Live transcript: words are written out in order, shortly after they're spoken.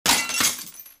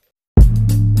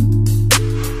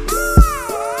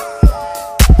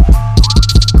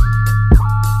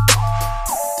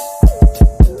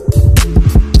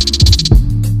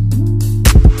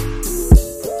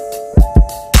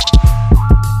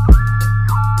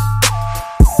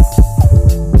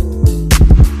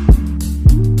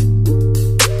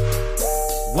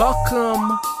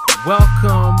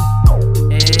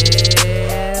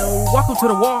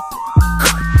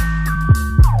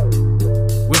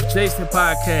Jason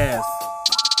Podcast.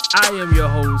 I am your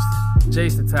host,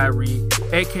 Jason Tyree,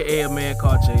 aka a man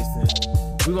called Jason.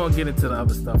 We're gonna get into the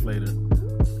other stuff later,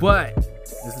 but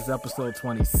this is episode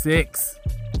 26.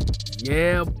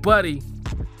 Yeah, buddy,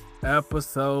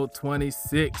 episode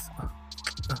 26.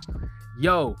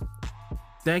 Yo,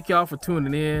 thank y'all for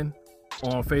tuning in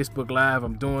on Facebook Live.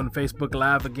 I'm doing Facebook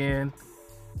Live again.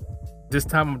 This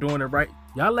time I'm doing it right.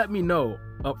 Y'all let me know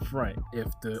up front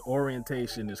if the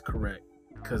orientation is correct,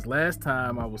 because last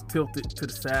time I was tilted to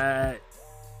the side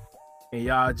and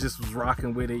y'all just was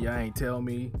rocking with it. Y'all ain't tell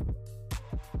me.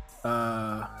 Hey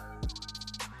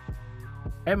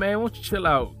man, why don't you chill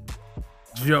out,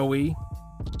 Joey?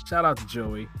 Shout out to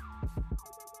Joey.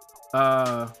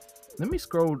 Let me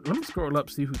scroll up,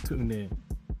 see who tuned in.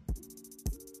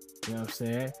 You know what I'm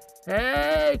saying?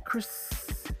 Hey, Chris.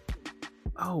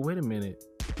 Oh, wait a minute.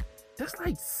 That's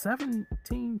like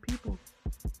 17 people.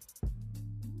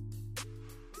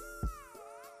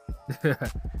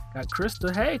 Got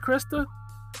Krista. Hey, Krista.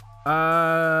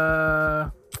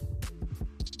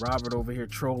 Robert over here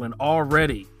trolling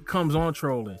already. He comes on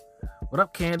trolling. What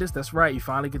up, Candace? That's right. You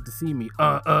finally get to see me.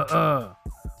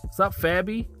 What's up,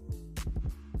 Fabby?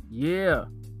 Yeah.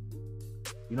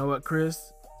 You know what,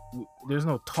 Chris? There's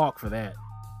no talk for that.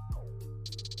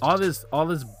 All this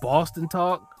Boston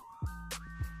talk,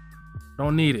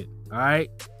 don't need it. All right,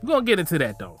 we're gonna get into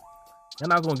that though. You're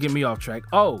not gonna get me off track.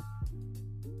 Oh,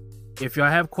 if y'all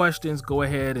have questions, go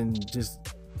ahead and just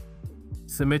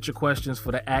submit your questions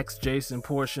for the Ask Jason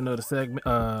portion of the segment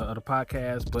of the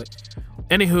podcast. But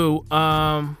anywho,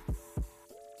 I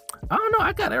don't know.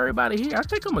 I got everybody here. I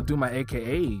think I'm gonna do my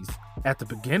AKAs at the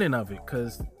beginning of it,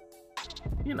 because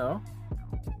you know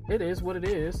it is what it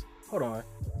is. Hold on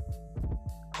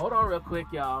real quick,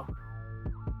 y'all.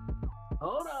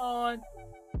 Hold on.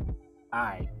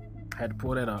 Alright, had to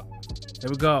pull that up.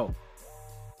 There we go.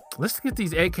 Let's get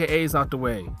these AKAs out the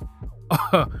way.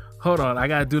 Hold on, I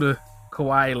gotta do the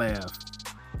Kawhi laugh.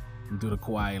 Do the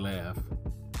Kawhi laugh.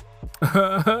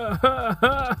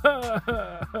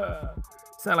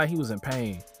 Sound like he was in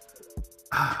pain.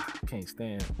 Can't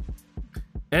stand.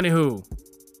 Anywho,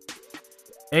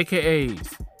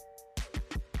 AKAs.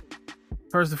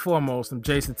 First and foremost, I'm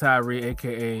Jason Tyree,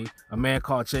 aka a man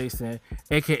called Jason,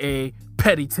 aka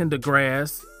Petty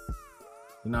Tendergrass.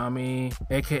 You know what I mean?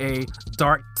 Aka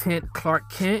Dark Tint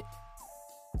Clark Kent.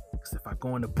 Cause if I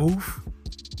go in the booth,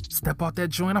 step out that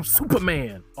joint, I'm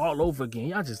Superman all over again.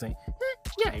 Y'all just ain't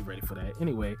ready for that.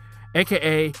 Anyway,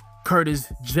 aka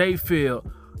Curtis J. Field.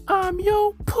 I'm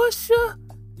your pusher.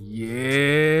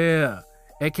 Yeah.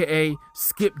 Aka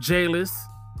Skip Jayless.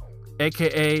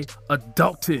 Aka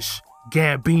Adultish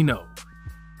Gambino.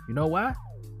 You know why?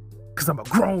 Because I'm a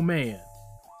grown man.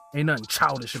 Ain't nothing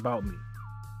childish about me.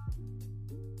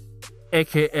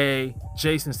 AKA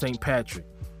Jason St. Patrick.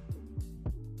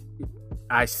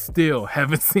 I still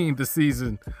haven't seen the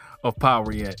season of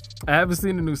Power yet. I haven't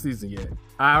seen the new season yet.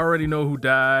 I already know who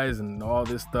dies and all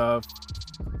this stuff.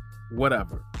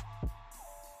 Whatever.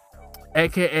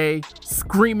 AKA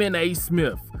Screaming A.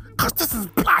 Smith. Because this is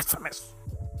blasphemous.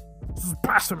 This is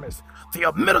blasphemous. The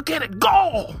unmitigated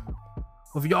gall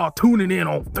of y'all tuning in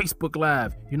on Facebook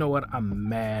Live. You know what? I'm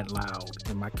mad loud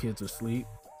and my kids are asleep.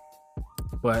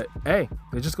 But hey,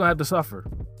 they're just gonna have to suffer.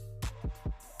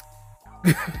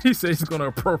 He says he's gonna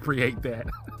appropriate that.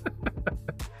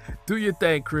 Do your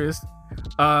thing, Chris.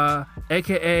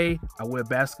 AKA I wear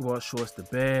basketball shorts to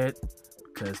bed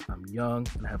because I'm young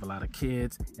and I have a lot of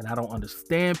kids, and I don't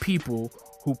understand people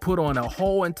who put on a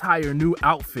whole entire new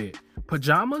outfit.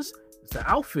 Pajamas? It's an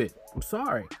outfit. I'm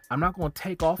sorry. I'm not going to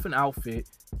take off an outfit,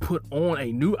 put on a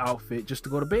new outfit just to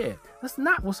go to bed. That's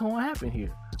not what's going to happen here.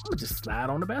 I'm going to just slide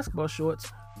on the basketball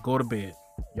shorts, go to bed.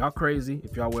 Y'all crazy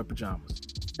if y'all wear pajamas.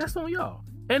 That's on y'all.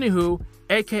 Anywho,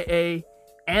 AKA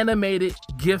Animated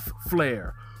GIF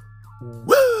Flare.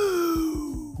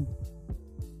 Woo!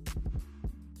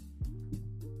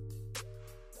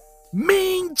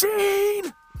 Mean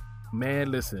Gene!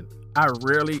 Man, listen. I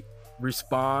rarely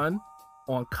respond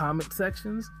on comment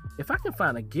sections. If I can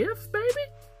find a GIF, baby,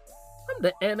 I'm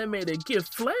the animated GIF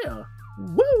Flare.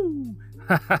 Woo!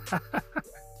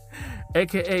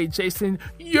 AKA Jason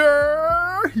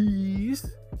Yerhees.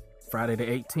 Friday the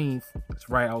 18th. That's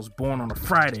right, I was born on a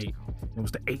Friday. It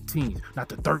was the 18th, not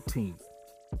the 13th.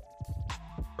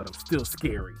 But I'm still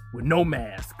scary with no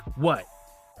mask. What?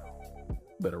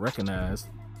 Better recognize.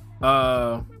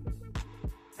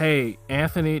 Hey,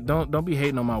 Anthony, don't be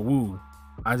hating on my woo.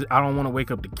 I don't want to wake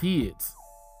up the kids.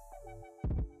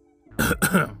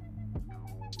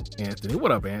 Anthony,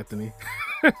 what up, Anthony?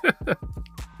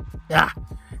 Yeah,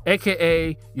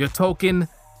 AKA your token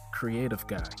creative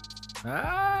guy.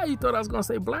 You thought I was gonna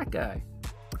say black guy.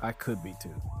 I could be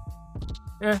too.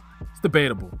 It's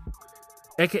debatable.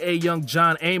 AKA Young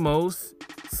John Amos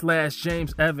 /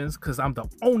 James Evans, because I'm the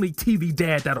only TV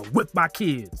dad that'll whip my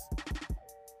kids.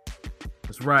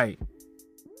 That's right.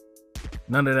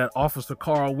 None of that Officer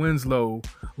Carl Winslow.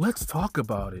 Let's talk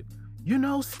about it. You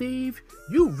know, Steve,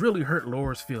 you really hurt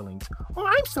Laura's feelings. Oh,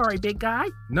 I'm sorry, big guy.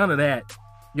 None of that.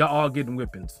 Y'all all getting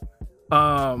whippings.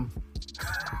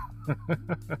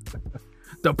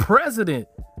 The president.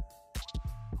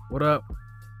 What up?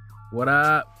 What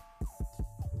up?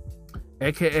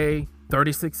 AKA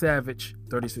 36 Savage.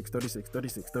 36. That's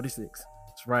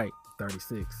right,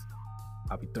 36.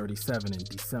 I'll be 37 in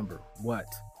December. What?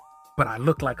 But I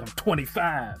look like I'm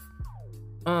 25.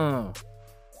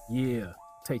 Yeah.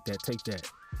 Take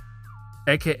that.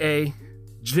 AKA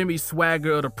Jimmy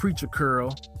Swagger of the Preacher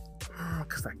Curl.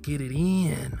 Cause I get it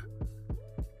in.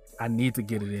 I need to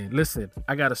get it in. Listen,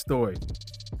 I got a story.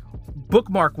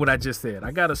 Bookmark what I just said.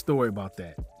 I got a story about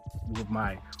that with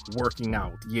my working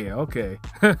out. Yeah, okay.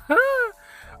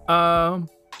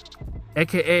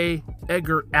 AKA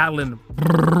Edgar Allan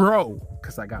Bro,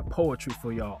 cause I got poetry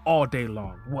for y'all all day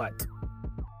long. What?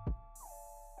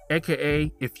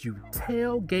 AKA if you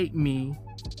tailgate me,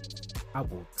 I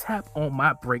will tap on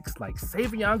my brakes like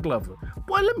Savion Glover.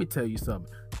 Boy, let me tell you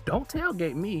something. Don't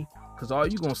tailgate me, because all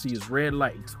you're going to see is red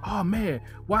lights. Oh, man,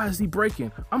 why is he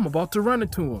braking? I'm about to run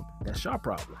into him. That's your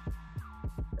problem.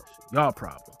 Y'all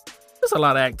problem. There's a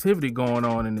lot of activity going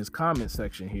on in this comment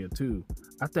section here, too.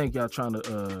 I think y'all trying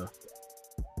to...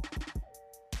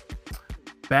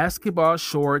 Basketball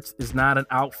shorts is not an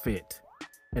outfit.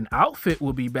 An outfit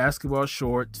will be basketball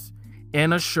shorts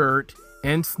and a shirt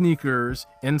and sneakers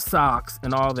and socks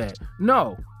and all that.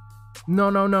 No.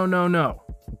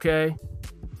 Okay?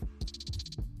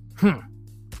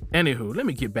 Anywho, let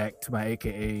me get back to my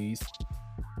AKAs.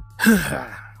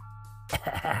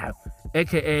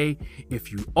 AKA,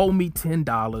 if you owe me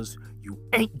 $10, you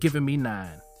ain't giving me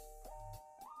 $9.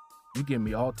 You give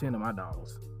me all 10 of my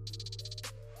dollars.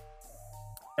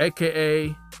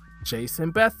 AKA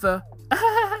Jason Betha.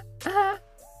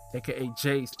 AKA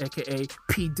Jace. AKA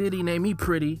P. Diddy, name me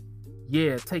pretty.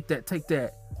 Yeah, take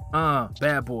that.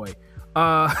 Bad boy.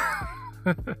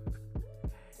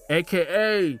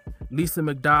 AKA Lisa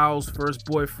McDowell's first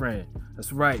boyfriend.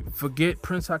 That's right. Forget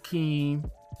Prince Hakeem.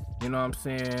 You know what I'm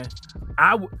saying?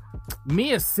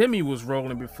 Me and Simi was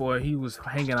rolling before he was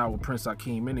hanging out with Prince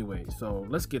Hakeem anyway. So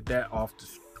let's get that off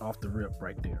the rip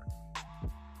right there.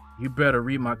 You better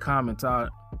read my comments out.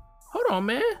 Hold on,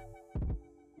 man.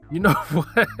 You know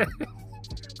what?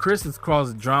 Chris is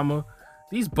causing drama.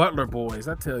 These Butler boys,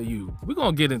 I tell you, we're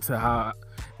going to get into how...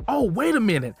 Oh, wait a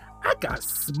minute. I got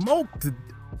smoked.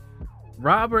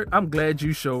 Robert, I'm glad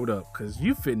you showed up because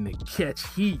you finna catch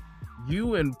heat.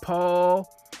 You and Paul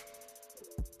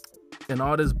and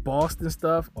all this Boston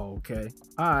stuff. Okay.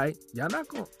 All right. Y'all not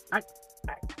going...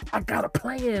 I got a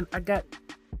plan. I got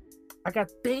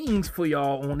things for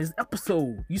y'all on this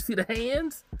episode. You see the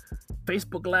hands?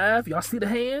 Facebook Live. Y'all see the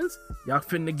hands? Y'all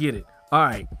finna get it. All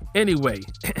right. Anyway,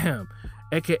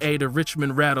 AKA the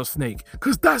Richmond Rattlesnake.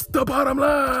 Cause that's the bottom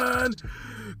line.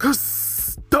 Cause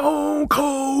Stone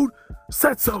Cold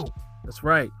said so. That's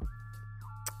right.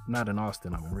 I'm not in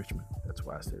Austin. I'm in Richmond. That's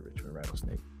why I say Richmond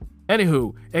Rattlesnake.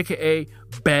 Anywho, AKA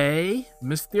Bday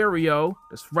Mysterio.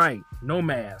 That's right. No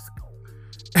mask.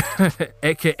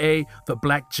 AKA the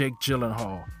Black Jake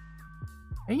Gyllenhaal.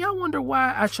 And y'all wonder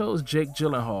why I chose Jake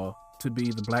Gyllenhaal to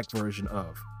be the black version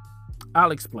of.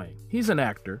 I'll explain. He's an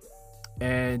actor,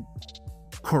 and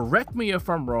correct me if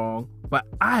I'm wrong, but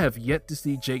I have yet to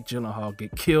see Jake Gyllenhaal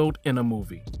get killed in a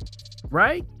movie.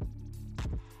 Right?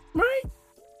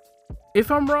 If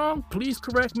I'm wrong, please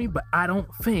correct me, but I don't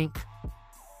think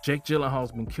Jake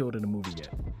Gyllenhaal's been killed in a movie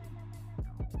yet.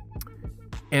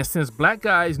 And since black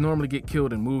guys normally get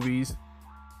killed in movies,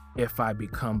 if I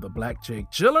become the Black Jake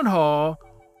Gyllenhaal,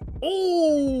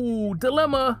 ooh,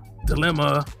 dilemma.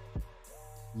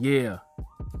 Yeah.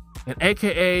 And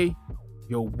AKA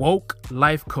your woke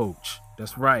life coach.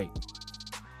 That's right.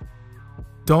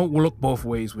 Don't look both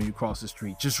ways when you cross the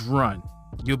street. Just run.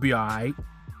 You'll be all right.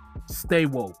 Stay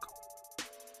woke.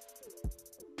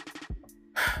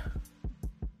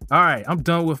 All right, I'm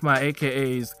done with my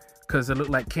AKAs because it looked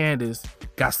like Candace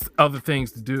got other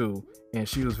things to do, and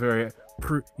she was very,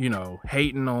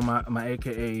 hating on my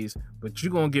AKAs. But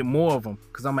you're gonna get more of them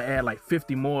because I'm gonna add like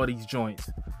 50 more of these joints.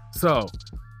 So,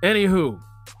 anywho,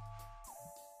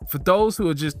 for those who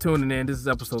are just tuning in, this is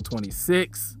episode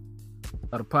 26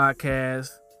 of the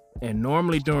podcast, and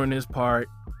normally during this part,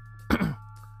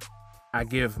 I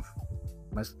give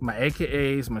my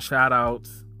AKAs, my shout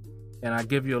outs, and I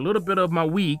give you a little bit of my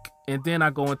week, and then I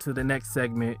go into the next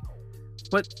segment.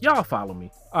 But y'all follow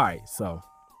me. All right, so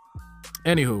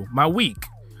anywho, my week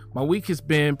has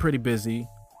been pretty busy.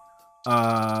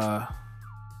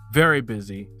 Very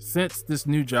busy since this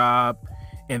new job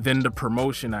and then the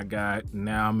promotion I got.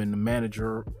 Now I'm in the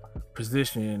manager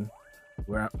position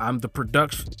where I'm the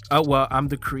I'm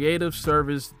the creative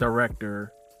service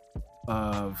director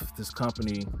of this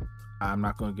company. I'm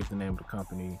not going to get the name of the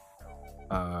company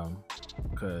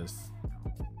because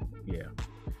yeah,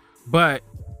 but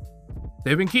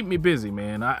they've been keeping me busy,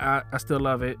 man. I still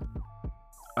love it.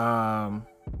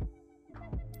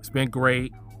 It's been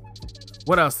great.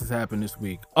 What else has happened this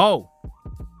week? Oh,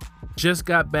 just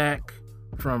got back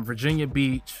from Virginia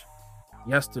Beach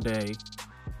yesterday.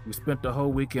 We spent the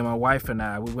whole weekend, my wife and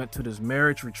I. We went to this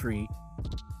marriage retreat.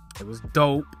 It was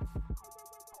dope.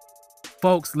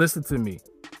 Folks, listen to me.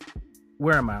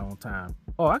 Where am I on time?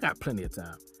 Oh, I got plenty of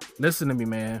time. Listen to me,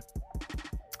 man.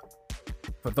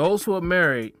 For those who are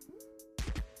married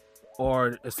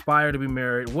or aspire to be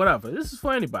married, whatever, this is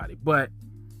for anybody, but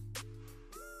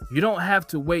you don't have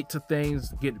to wait till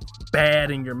things get bad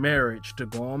in your marriage to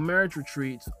go on marriage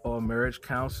retreats or marriage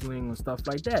counseling and stuff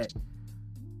like that.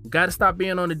 You got to stop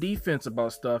being on the defense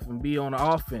about stuff and be on the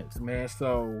offense, man.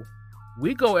 So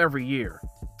we go every year.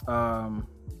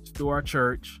 It's through our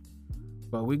church,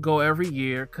 but we go every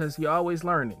year because you're always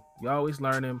learning. You're always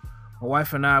learning. My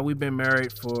wife and I, we've been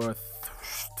married for,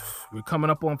 we're coming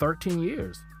up on 13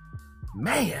 years.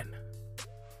 Man,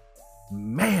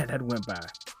 that went by.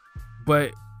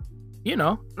 But you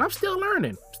know, I'm still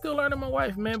learning. Still learning my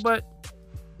wife, man. But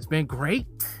it's been great.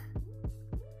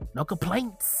 No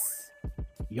complaints.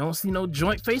 You don't see no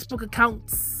joint Facebook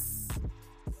accounts.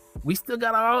 We still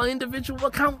got our individual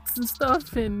accounts and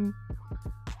stuff. And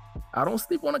I don't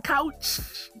sleep on the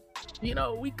couch. You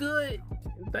know, we good.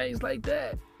 And things like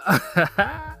that.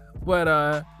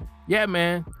 But yeah,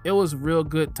 man. It was a real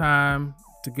good time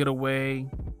to get away,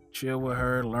 chill with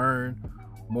her, learn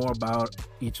more about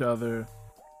each other.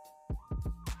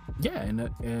 Yeah, and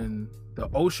the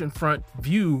oceanfront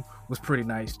view was pretty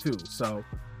nice too. So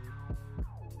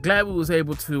glad we was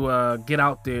able to get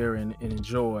out there and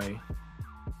enjoy.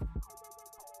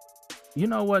 You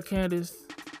know what, Candace?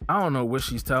 I don't know what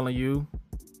she's telling you.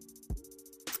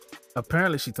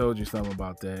 Apparently she told you something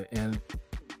about that, and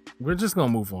we're just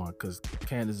gonna move on because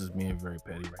Candace is being very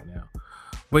petty right now.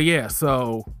 But yeah,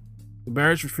 so the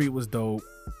marriage retreat was dope,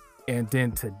 and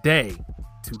then today,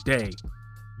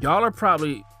 y'all are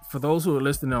probably, for those who are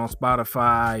listening on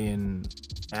Spotify and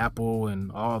Apple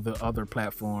and all the other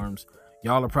platforms,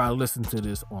 y'all are probably listening to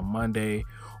this on Monday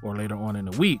or later on in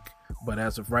the week. But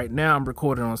as of right now, I'm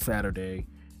recording on Sunday.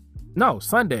 I'm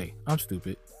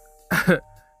stupid.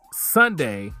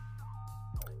 Sunday.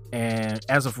 And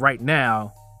as of right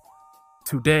now,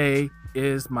 today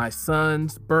is my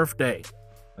son's birthday.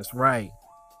 That's right.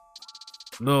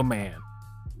 Little man.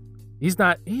 He's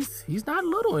not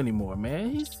little anymore,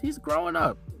 man. He's growing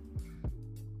up.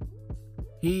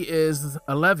 He is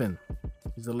 11.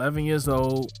 He's 11 years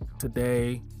old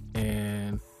today,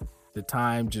 and the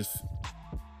time just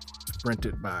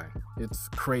sprinted by. It's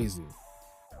crazy.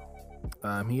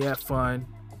 He had fun.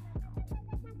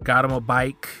 Got him a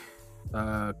bike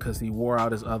because he wore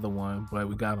out his other one, but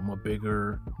we got him a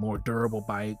bigger, more durable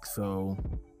bike. So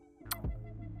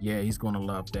yeah, he's gonna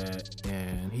love that.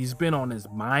 And he's been on his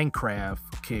Minecraft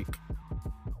kick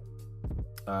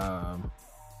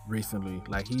recently.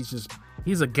 Like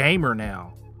he's a gamer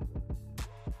now.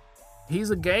 He's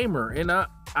a gamer, and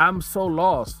I'm so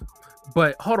lost.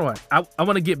 But hold on, I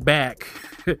want to get back.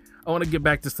 I want to get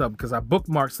back to something because I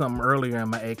bookmarked something earlier in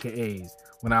my AKAs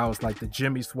when I was like the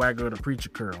Jimmy Swagger of the Preacher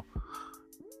Curl.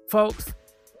 Folks,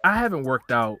 I haven't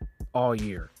worked out all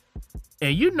year.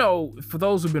 And you know, for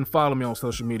those who've been following me on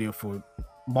social media for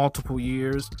multiple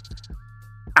years,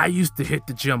 I used to hit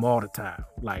the gym all the time.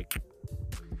 Like,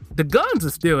 the guns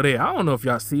are still there. I don't know if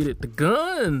y'all see it. The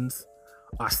guns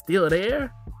are still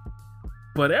there.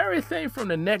 But everything from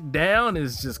the neck down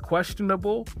is just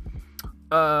questionable.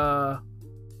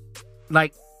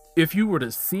 Like, if you were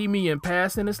to see me in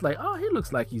passing, it's like, oh, he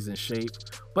looks like he's in shape.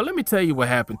 But let me tell you what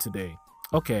happened today.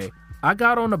 Okay, I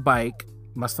got on a bike,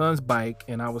 my son's bike,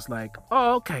 and I was like,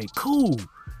 oh, okay, cool.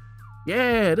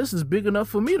 Yeah, this is big enough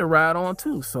for me to ride on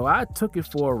too. So I took it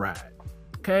for a ride.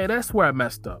 Okay, that's where I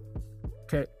messed up.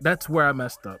 Okay, that's where I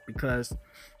messed up because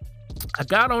I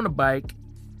got on the bike.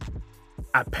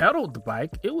 I pedaled the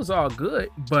bike. It was all good.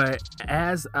 But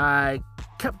as I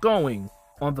kept going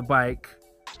on the bike,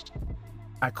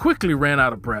 I quickly ran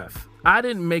out of breath. I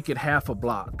didn't make it half a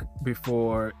block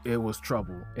before it was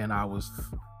trouble and I was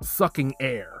sucking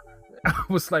air. I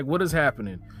was like, what is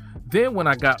happening? Then when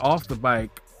I got off the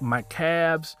bike, my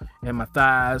calves and my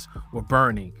thighs were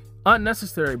burning.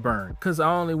 Unnecessary burn, because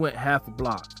I only went half a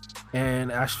block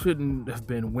and I shouldn't have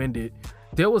been winded.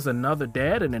 There was another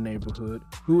dad in the neighborhood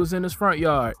who was in his front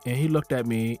yard, and he looked at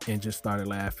me and just started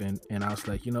laughing. And I was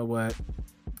like, you know what?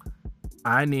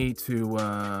 I need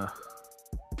to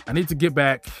get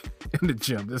back in the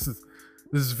gym. This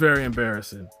is very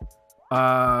embarrassing.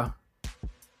 I've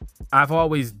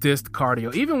always dissed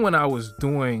cardio. Even when I was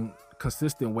doing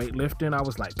consistent weightlifting, I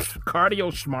was like,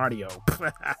 cardio schmardio.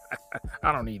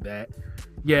 I don't need that.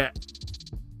 Yeah,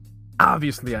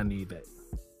 obviously I need that.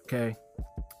 Okay,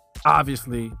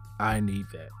 obviously I need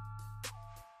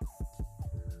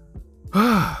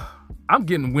that. I'm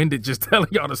getting winded just telling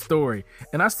y'all the story,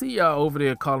 and I see y'all over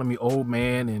there calling me old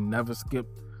man and never skip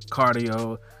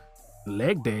cardio.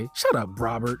 Leg day? Shut up,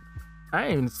 Robert. I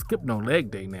ain't skipped no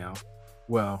leg day now.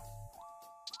 Well,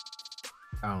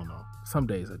 I don't know. Some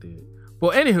days I did.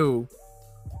 Well, anywho,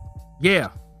 yeah,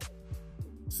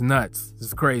 it's nuts.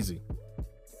 It's crazy.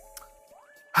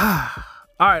 All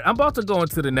right, I'm about to go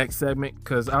into the next segment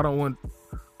because I don't want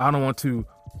to,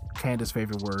 Candace's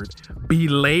favorite word,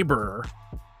 belabor.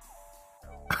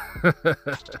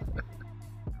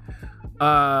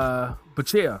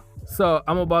 But yeah, so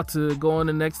I'm about to go on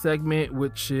the next segment,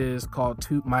 which is called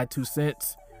My 2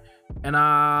 Cents, and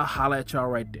I'll holla at y'all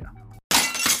right there.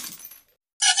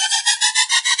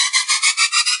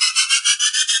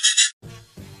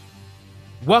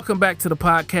 Welcome back to the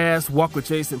podcast, Walk with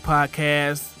Jason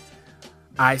podcast.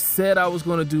 I said I was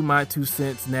going to do my 2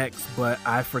 cents next, but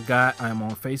I forgot I'm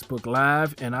on Facebook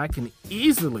Live, and I can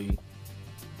easily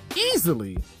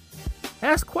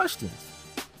ask questions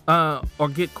or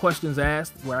get questions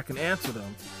asked where I can answer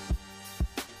them.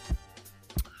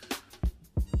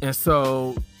 And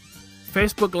so,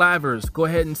 Facebook Livers, go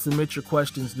ahead and submit your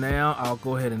questions now. I'll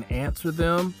go ahead and answer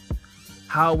them.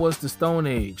 How was the Stone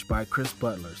Age by Chris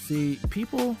Butler? See,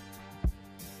 people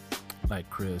like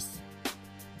Chris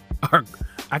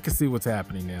I can see what's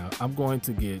happening now. I'm going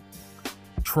to get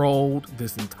trolled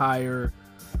this entire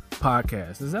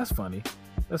podcast. That's funny.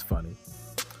 That's funny.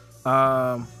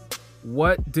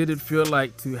 What did it feel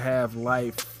like to have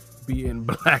life be in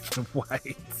black and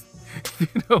white? You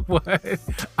know what?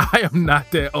 I am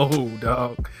not that old,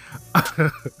 dog.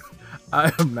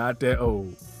 I am not that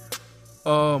old.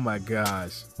 Oh my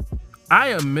gosh. I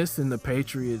am missing the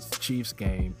Patriots-Chiefs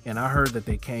game, and I heard that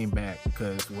they came back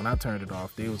because when I turned it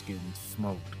off, they was getting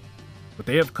smoked. But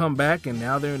they have come back, and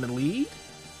now they're in the lead?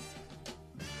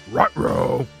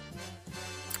 Ruh-roh.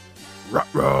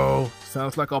 Ruh-roh.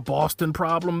 Sounds like a Boston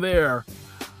problem there.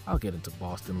 I'll get into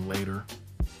Boston later.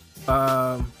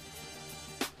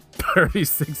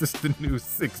 36 is the new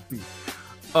 60.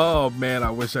 Oh, man,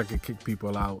 I wish I could kick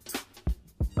people out.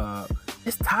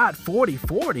 It's tied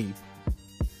 40-40.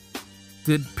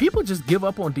 Did people just give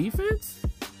up on defense?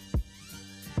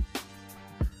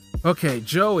 Okay,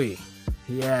 Joey.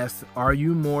 He asked, are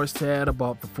you more sad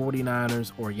about the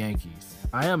 49ers or Yankees?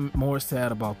 I am more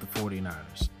sad about the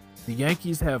 49ers. The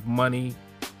Yankees have money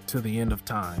to the end of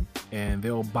time, and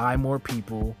they'll buy more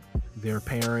people, their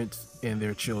parents and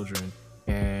their children,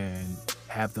 and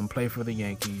have them play for the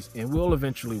Yankees, and we'll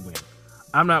eventually win.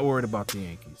 I'm not worried about the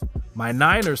Yankees. My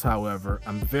Niners, however,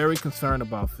 I'm very concerned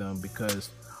about them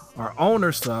because our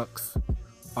owner sucks,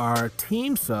 our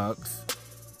team sucks,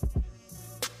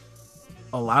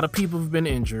 a lot of people have been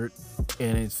injured,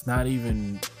 and it's not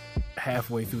even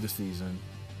halfway through the season.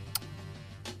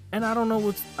 And I don't know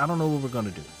what we're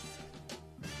gonna do.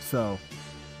 So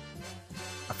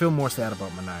I feel more sad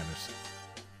about my Niners.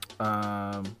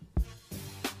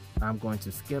 I'm going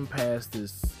to skim past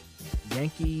this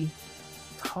Yankee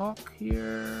talk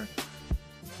here.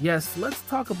 Yes, let's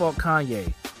talk about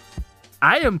Kanye.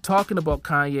 I am talking about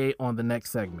Kanye on the next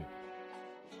segment.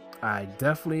 I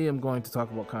definitely am going to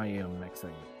talk about Kanye on the next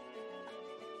segment.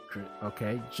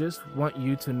 Okay, just want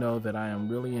you to know that I am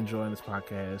really enjoying this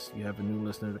podcast. You have a new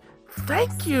listener.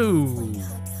 Thank you.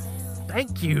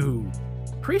 Thank you.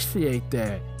 Appreciate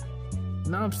that.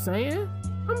 You know what I'm saying?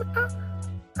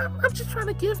 I'm just trying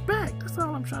to give back. That's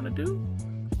all I'm trying to do.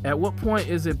 At what point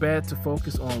is it bad to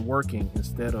focus on working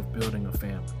instead of building a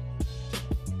family?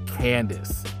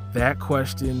 Candace, that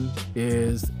question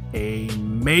is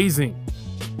amazing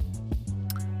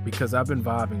because I've been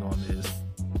vibing on this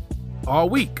all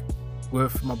week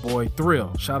with my boy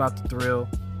Thrill. Shout out to Thrill.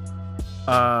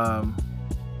 I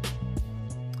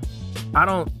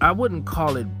wouldn't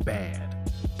call it bad.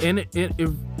 And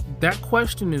if that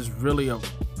question is really a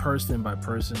person by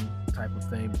person type of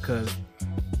thing, because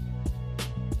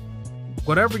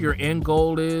whatever your end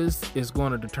goal is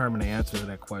going to determine the answer to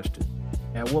that question.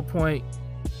 At what point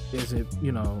is it,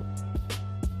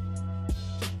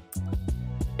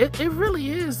 it really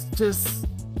is just,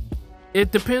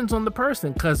 it depends on the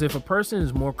person. Because if a person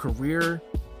is more career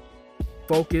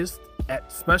focused,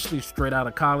 especially straight out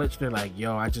of college, they're like,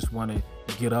 yo, I just want to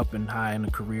get up and high in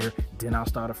a career, then I'll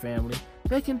start a family.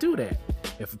 They can do that.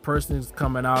 If a person is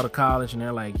coming out of college and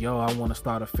they're like, yo, I want to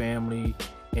start a family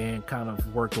and kind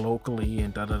of work locally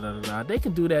and they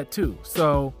can do that too.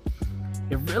 So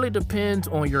it really depends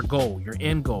on your goal, your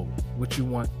end goal, what you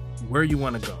want, where you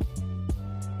want to go.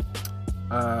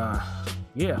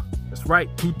 Yeah, that's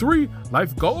right. 2-3,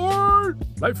 lifeguard.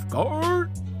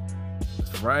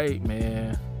 That's right,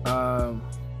 man. I'm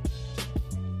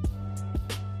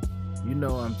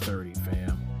 30,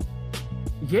 fam.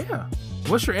 Yeah.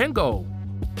 What's your end goal?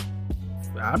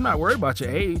 I'm not worried about your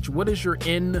age. What is your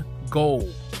end goal?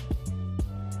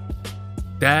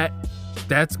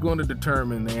 That's going to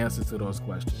determine the answer to those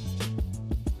questions.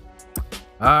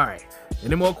 All right.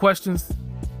 Any more questions?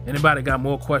 Anybody got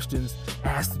more questions?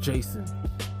 Ask Jason.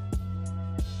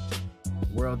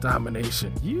 World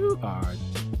domination. You are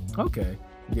okay.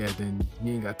 Yeah, then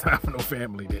you ain't got time for no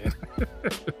family then.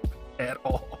 At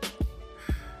all.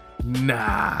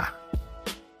 Nah.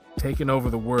 Taking over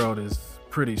the world is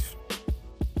pretty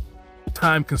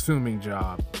time-consuming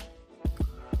job.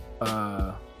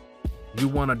 You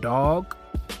want a dog?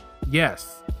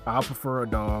 Yes, I'll prefer a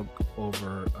dog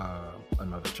over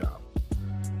another child.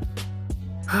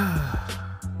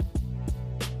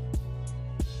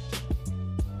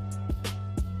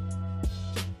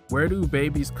 Where do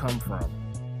babies come from?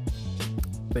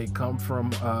 They come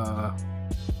from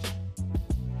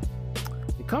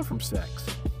sex,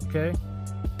 okay?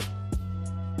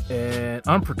 And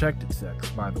unprotected sex,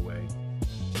 by the way.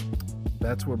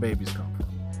 That's where babies come from.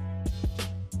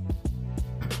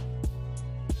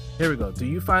 Here we go. Do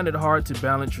you find it hard to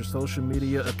balance your social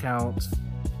media accounts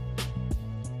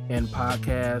and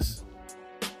podcasts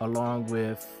along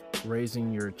with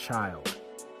raising your child?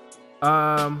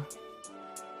 I'm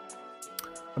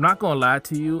not gonna lie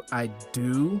to you, I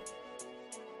do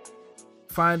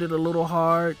find it a little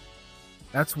hard.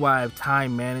 That's why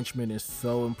time management is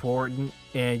so important.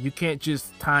 And you can't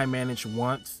just time manage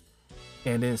once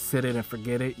and then sit it and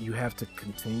forget it. You have to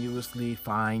continuously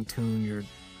fine tune your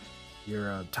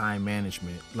time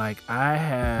management. Like, I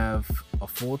have a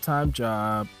full-time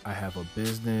job, I have a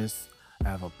business, I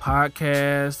have a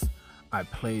podcast, I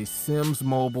play Sims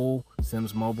Mobile.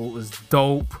 Sims Mobile is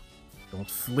dope. Don't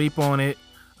sleep on it.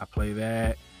 I play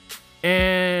that.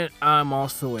 And I'm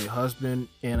also a husband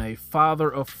and a father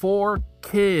of 4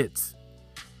 kids.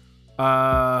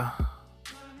 And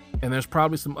there's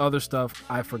probably some other stuff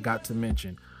I forgot to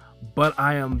mention. But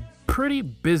I am pretty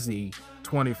busy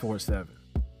 24/7.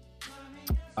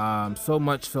 So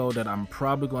much so that I'm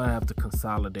probably going to have to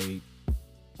consolidate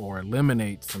or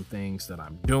eliminate some things that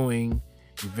I'm doing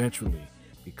eventually,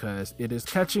 because it is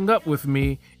catching up with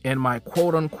me in my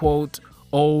quote unquote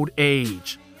old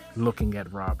age. Looking at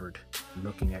Robert,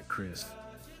 looking at Chris.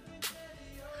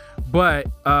 But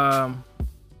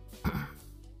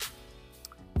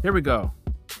here we go.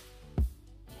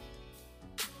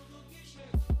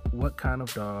 What kind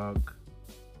of dog?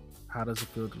 How does it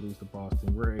feel to lose to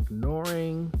Boston? We're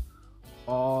ignoring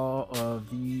all of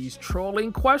these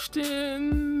trolling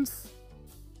questions.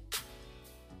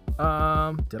 Did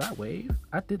I wave?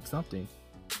 I did something.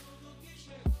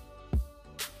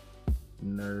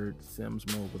 Nerd Sims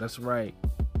Mobile. That's right.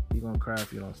 You're gonna cry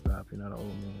if you don't stop. You're not an old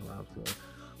man.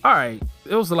 All right.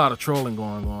 There was a lot of trolling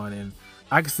going on, and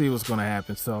I can see what's gonna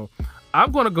happen. So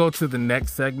I'm gonna go to the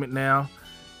next segment now.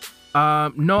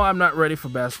 No, I'm not ready for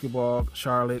basketball,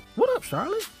 Charlotte. What up,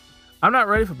 Charlotte? I'm not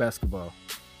ready for basketball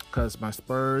because my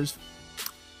Spurs.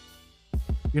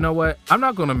 You know what? I'm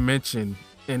not gonna mention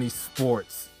any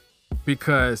sports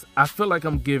because I feel like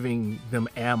I'm giving them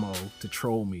ammo to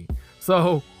troll me.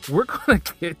 So we're gonna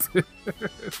get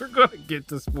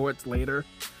to sports later.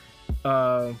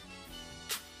 One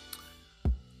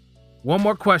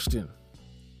more question.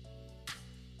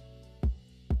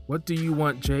 What do you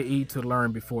want JE to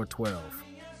learn before 12?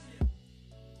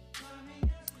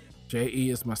 JE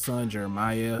is my son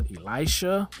Jeremiah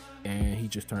Elisha, and he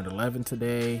just turned 11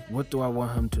 today. What do I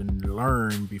want him to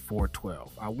learn before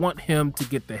 12? I want him to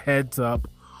get the heads up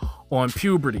on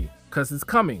puberty, because it's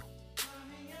coming.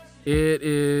 It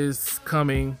is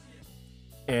coming,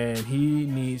 and he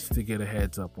needs to get a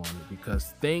heads up on it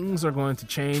because things are going to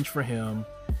change for him,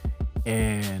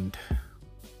 and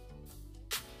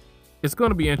it's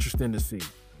going to be interesting to see.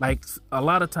 Like, a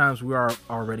lot of times we are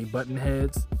already button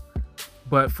heads,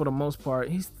 but for the most part,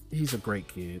 he's a great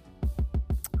kid,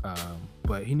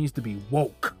 but he needs to be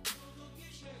woke.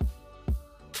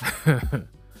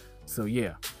 So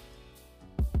yeah.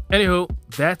 Anywho,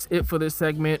 that's it for this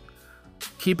segment.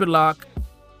 Keep it locked.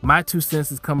 My 2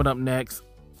 cents is coming up next.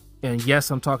 And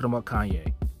yes, I'm talking about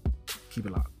Kanye. Keep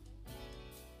it locked.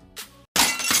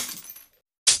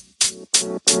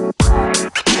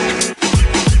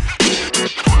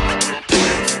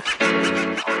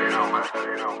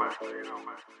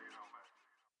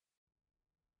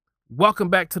 Welcome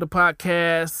back to the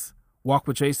podcast, Walk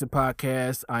with Jason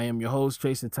podcast. I am your host,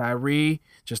 Jason Tyree,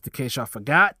 just in case y'all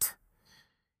forgot.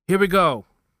 Here we go.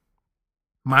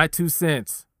 My 2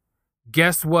 cents.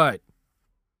 Guess what?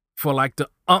 For like the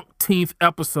umpteenth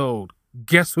episode,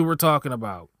 guess who we're talking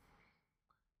about?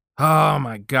 Oh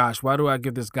my gosh, why do I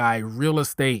give this guy real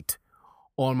estate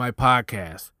on my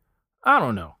podcast? I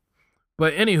don't know.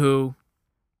 But anywho,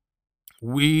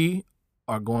 we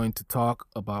are going to talk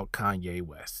about Kanye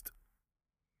West.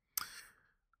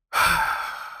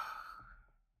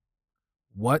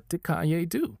 What did Kanye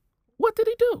do? What did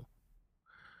he do?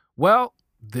 Well,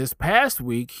 this past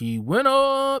week, he went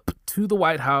up to the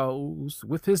White House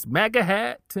with his MAGA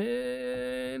hat,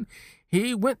 and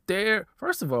he went there.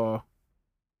 First of all,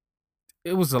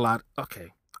 it was a lot. Okay,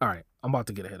 all right, I'm about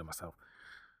to get ahead of myself.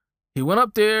 He went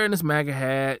up there in his MAGA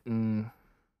hat and,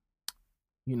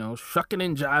 shucking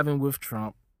and jiving with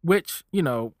Trump, which,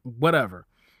 whatever.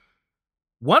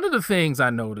 One of the things I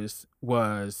noticed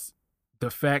was the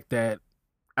fact that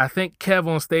I think Kev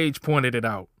on stage pointed it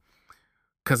out.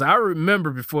 Because I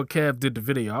remember before Kev did the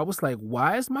video, I was like,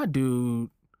 why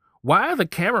are the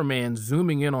cameraman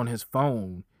zooming in on his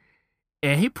phone?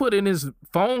 And he put in his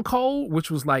phone code, which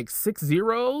was like 6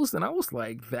 zeros. And I was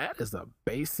like, that is a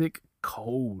basic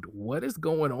code. What is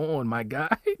going on, my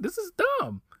guy? This is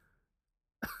dumb.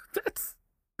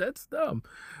 That's dumb.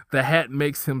 The hat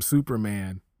makes him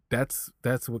Superman. That's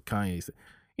what Kanye said.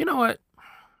 You know what?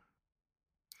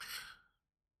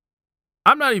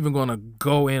 I'm not even going to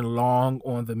go in long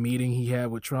on the meeting he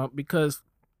had with Trump because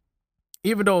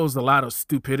even though there was a lot of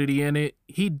stupidity in it,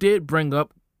 he did bring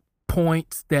up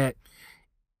points that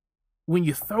when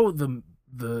you throw the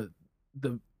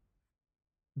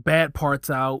bad parts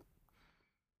out,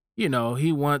 he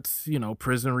wants,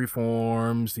 prison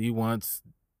reforms. He wants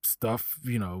stuff,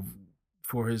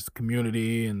 for his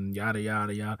community and yada,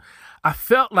 yada, yada. I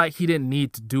felt like he didn't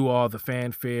need to do all the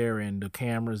fanfare and the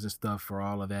cameras and stuff for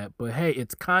all of that. But hey,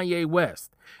 it's Kanye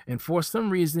West. And for some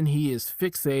reason, he is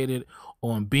fixated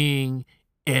on being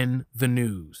in the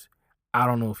news. I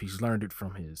don't know if he's learned it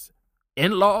from his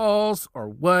in-laws or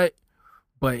what,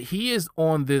 but he is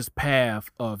on this path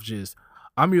of just,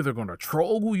 I'm either going to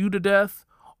troll you to death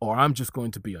or I'm just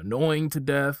going to be annoying to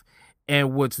death.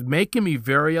 And what's making me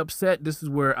very upset, this is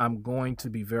where I'm going to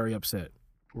be very upset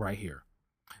right here.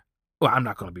 Well, I'm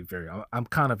not going to be I'm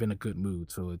kind of in a good mood.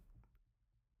 So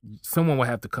someone will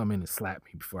have to come in and slap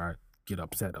me before I get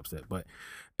upset. But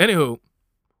anywho,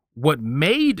 what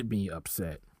made me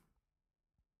upset,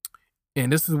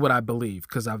 and this is what I believe,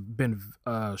 because I've been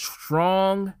a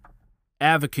strong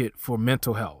advocate for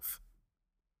mental health.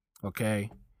 Okay.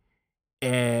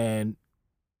 And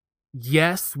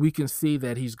yes, we can see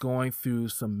that he's going through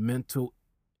some mental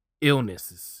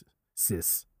illnesses,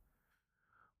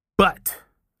 but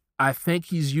I think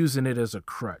he's using it as a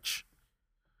crutch.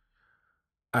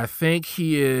 I think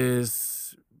he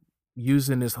is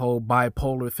using this whole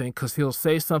bipolar thing because he'll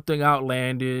say something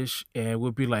outlandish and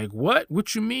we'll be like, what?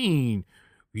 What you mean?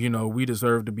 We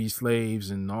deserve to be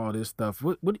slaves and all this stuff.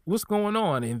 What's going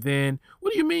on? And then,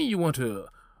 what do you mean you want to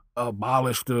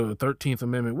abolish the 13th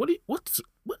Amendment?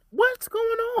 What's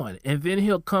going on? And then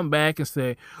he'll come back and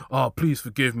say, oh, please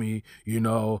forgive me.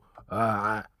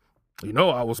 I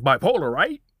was bipolar,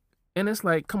 right? And it's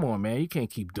like, come on, man, you can't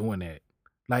keep doing that.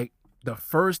 Like the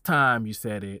first time you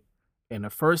said it and the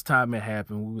first time it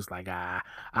happened, we was like, all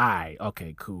right,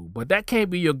 okay, cool. But that can't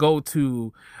be your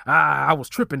go-to. I was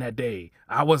tripping that day.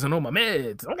 I wasn't on my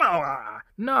meds.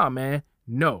 No, man.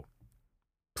 No.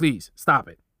 Please stop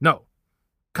it. No.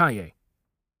 Kanye,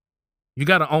 you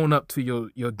got to own up to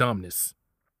your dumbness.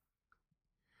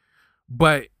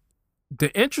 But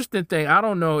the interesting thing, I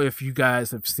don't know if you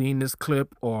guys have seen this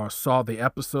clip or saw the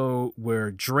episode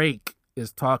where Drake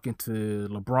is talking to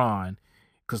LeBron,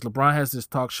 because LeBron has this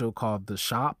talk show called The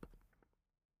Shop.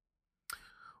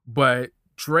 But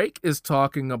Drake is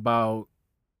talking about,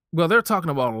 well, they're talking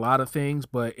about a lot of things,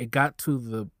 but it got to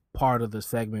the part of the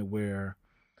segment where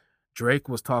Drake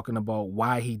was talking about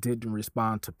why he didn't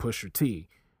respond to Pusha T.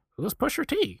 It was Pusha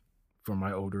T for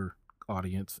my older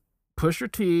audience. Pusha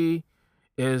T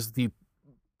is the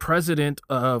president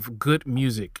of good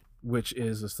music which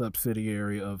is a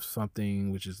subsidiary of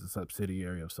something, which is a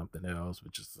subsidiary of something else,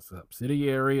 which is a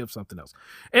subsidiary of something else.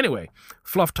 Anyway,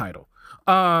 fluff title.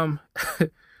 I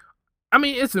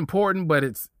mean, it's important, but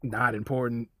it's not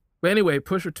important. But anyway,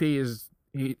 Pusha T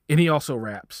and he also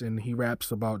raps, and he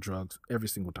raps about drugs every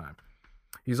single time.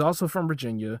 He's also from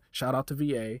Virginia. Shout out to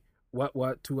VA.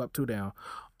 What? Two up, two down.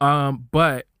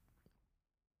 But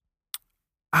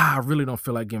I really don't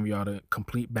feel like giving y'all the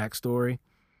complete backstory.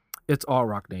 It's all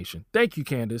Rock Nation. Thank you,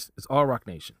 Candace. It's all Rock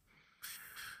Nation.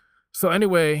 So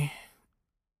anyway,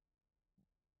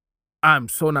 I'm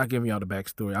so not giving y'all the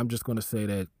backstory. I'm just going to say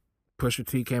that Pusha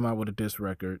T came out with a diss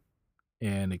record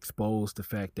and exposed the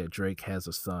fact that Drake has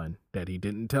a son that he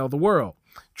didn't tell the world.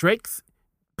 Drake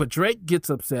gets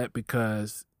upset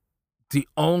because the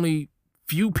only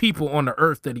few people on the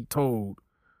earth that he told,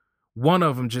 one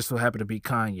of them just so happened to be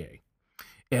Kanye.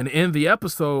 And in the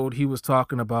episode, he was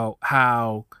talking about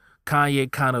how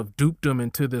Kanye kind of duped him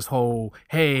into this whole,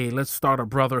 hey, let's start a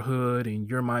brotherhood, and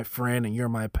you're my friend and you're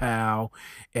my pal,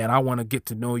 and I want to get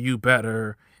to know you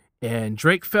better. And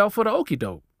Drake fell for the okie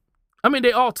doke. I mean,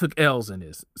 they all took L's in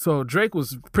this. So Drake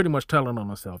was pretty much telling on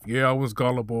himself, yeah, I was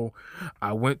gullible.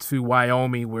 I went to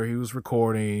Wyoming where he was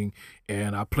recording,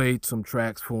 and I played some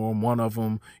tracks for him. One of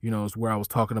them, is where I was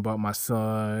talking about my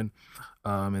son,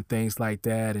 and things like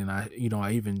that. And I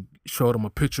even showed him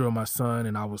a picture of my son,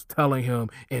 and I was telling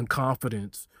him in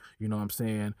confidence, what I'm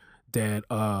saying, that,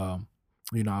 I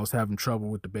was having trouble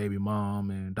with the baby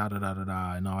mom and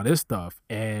da-da-da-da-da and all this stuff.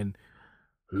 And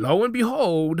lo and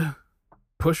behold,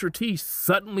 Pusha T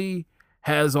suddenly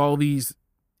has all these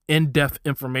in-depth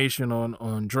information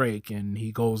on Drake, and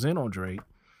he goes in on Drake.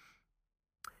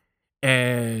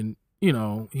 And,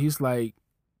 he's like,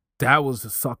 that was a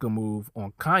sucker move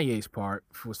on Kanye's part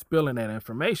for spilling that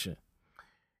information.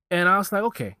 And I was like,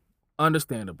 okay,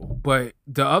 understandable. But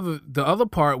the other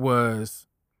part was,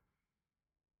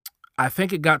 I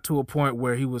think it got to a point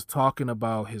where he was talking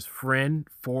about his friend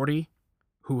 40,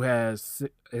 who has,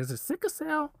 is it sickle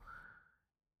cell?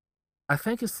 I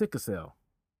think it's sickle cell.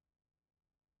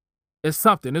 It's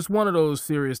something. It's one of those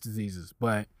serious diseases.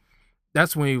 But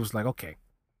that's when he was like, okay,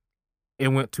 it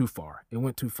went too far. It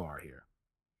went too far here.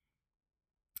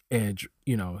 And,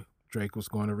 Drake was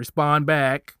going to respond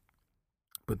back,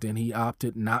 but then he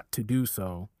opted not to do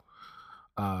so.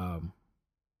 And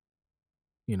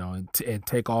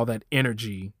take all that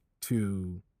energy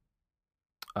to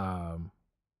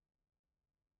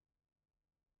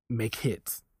make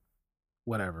hits,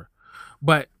 whatever.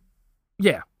 But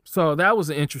yeah, so that was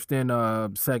an interesting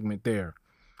segment there.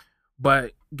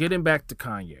 But getting back to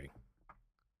Kanye,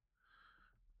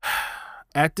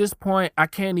 at this point, I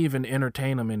can't even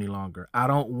entertain him any longer. I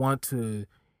don't want to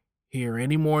hear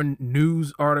any more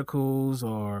news articles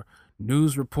or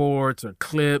news reports or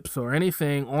clips or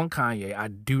anything on Kanye. I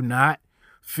do not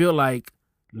feel like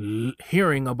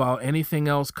hearing about anything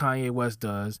else Kanye West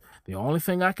does. The only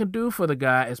thing I can do for the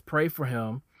guy is pray for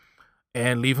him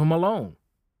and leave him alone.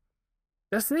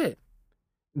 That's it.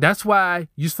 That's why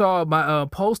you saw my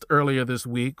post earlier this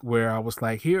week where I was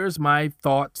like, here's my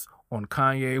thoughts on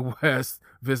Kanye West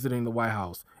visiting the White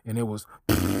House. And it was,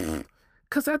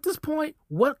 because at this point,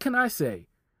 what can I say?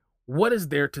 What is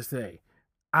there to say?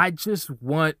 I just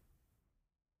want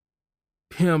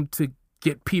him to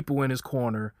get people in his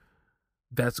corner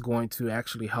that's going to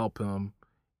actually help him.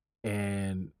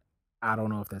 And I don't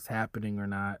know if that's happening or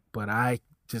not, but I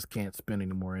just can't spend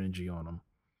any more energy on him.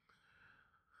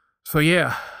 So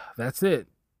yeah, that's it.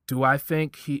 Do I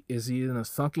think he in a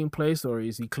sunken place, or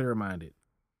is he clear-minded?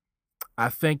 I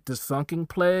think the sunken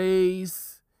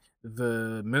place,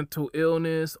 the mental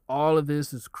illness, all of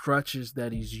this is crutches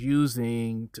that he's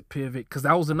using to pivot. Because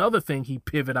that was another thing he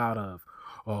pivoted out of.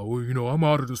 Oh, well, I'm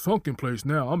out of the sunken place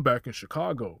now. I'm back in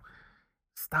Chicago.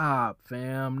 Stop,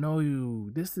 fam. No,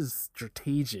 this is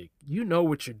strategic. You know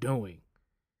what you're doing.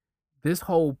 This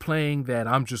whole playing that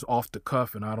I'm just off the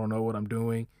cuff and I don't know what I'm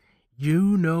doing.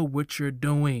 You know what you're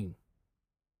doing.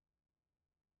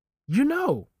 You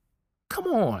know. Come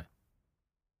on.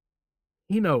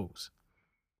 He knows.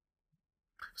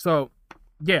 So,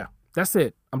 yeah, that's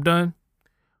it. I'm done.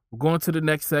 We're going to the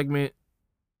next segment.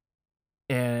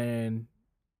 And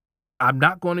I'm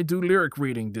not going to do lyric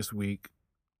reading this week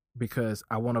because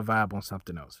I want to vibe on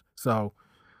something else. So,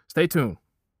 stay tuned.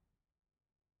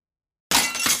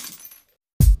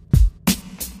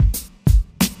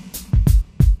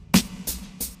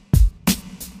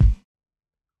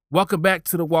 Welcome back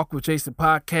to the Walk with Jason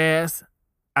podcast.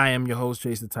 I am your host,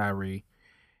 Jason Tyree.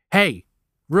 Hey,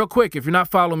 real quick, if you're not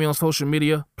following me on social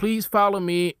media, please follow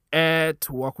me at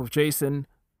Walk with Jason,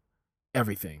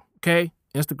 everything, okay?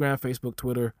 Instagram, Facebook,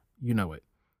 Twitter, you know it.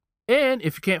 And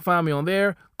if you can't find me on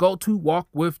there, go to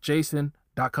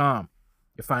walkwithjason.com.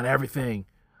 You'll find everything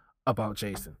about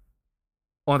Jason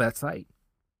on that site.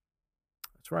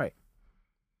 That's right.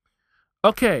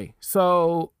 Okay,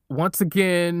 so once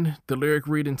again, the lyric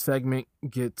reading segment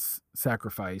gets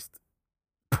sacrificed.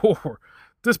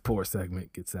 This poor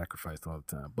segment gets sacrificed all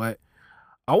the time. But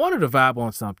I wanted to vibe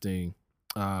on something,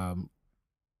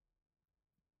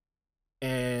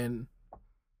 and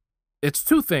it's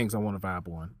two things I want to vibe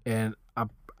on, and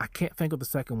I can't think of the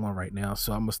second one right now,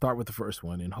 so I'm gonna start with the first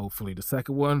one, and hopefully the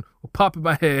second one will pop in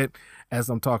my head as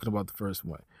I'm talking about the first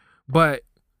one. But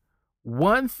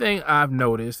one thing I've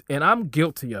noticed, and I'm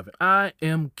guilty of it. I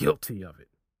am guilty of it.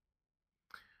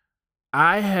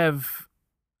 I'm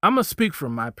gonna speak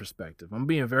from my perspective. I'm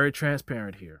being very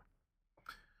transparent here.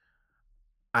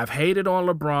 I've hated on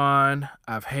LeBron.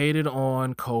 I've hated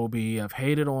on Kobe. I've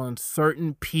hated on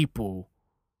certain people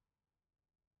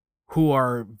who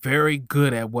are very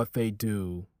good at what they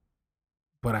do.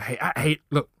 But I hate,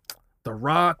 look, The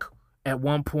Rock, at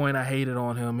one point I hated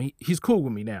on him. He's cool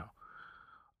with me now.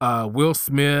 Will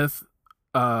Smith.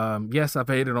 Yes, I've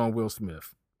hated on Will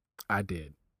Smith. I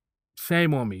did.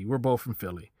 Shame on me. We're both from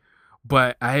Philly.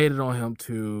 But I hated on him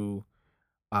too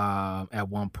at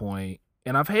one point.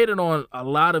 And I've hated on a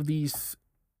lot of these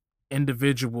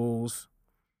individuals.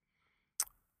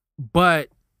 But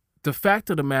the fact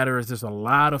of the matter is there's a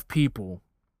lot of people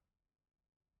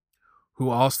who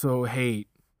also hate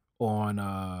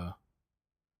on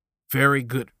very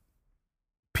good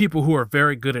people who are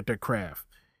very good at their craft.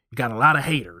 You got a lot of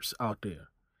haters out there.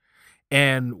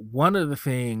 And one of the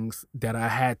things that I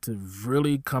had to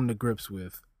really come to grips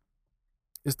with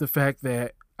is the fact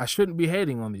that I shouldn't be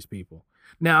hating on these people.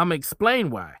 Now, I'm going to explain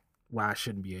why I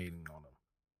shouldn't be hating on them.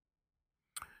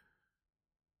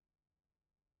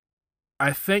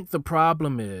 I think the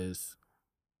problem is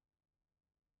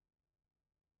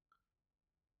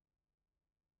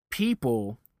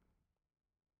people.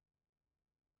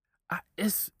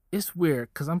 It's weird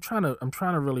because I'm trying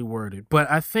to really word it,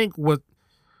 but I think what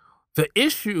the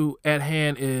issue at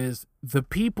hand is the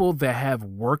people that have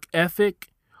work ethic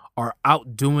are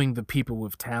outdoing the people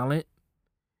with talent.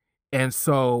 And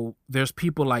so there's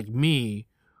people like me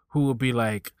who will be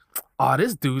like, oh,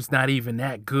 this dude's not even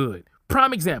that good.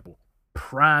 Prime example,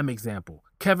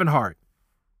 Kevin Hart.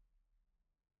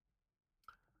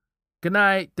 Good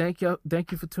night. Thank you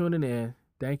for tuning in.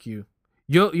 Thank you.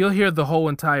 You'll hear the whole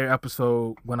entire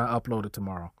episode when I upload it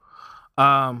tomorrow.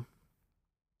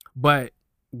 But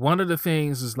one of the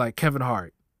things is like Kevin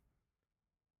Hart.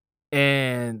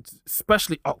 And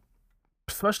especially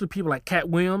people like Cat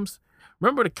Williams.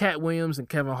 Remember the Cat Williams and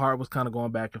Kevin Hart was kind of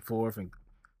going back and forth, and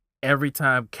every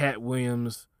time Cat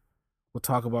Williams would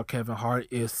talk about Kevin Hart,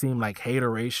 it seemed like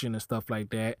hateration and stuff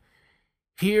like that.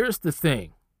 Here's the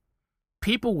thing.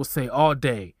 People will say all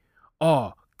day,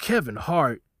 oh, Kevin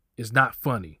Hart is not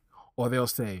funny. Or they'll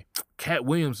say, Cat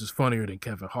Williams is funnier than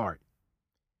Kevin Hart.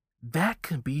 That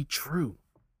can be true.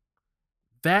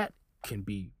 That can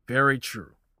be very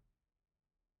true.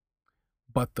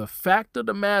 But the fact of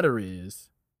the matter is,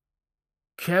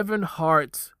 Kevin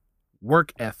Hart's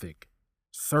work ethic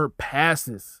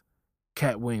surpasses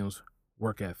Cat Williams'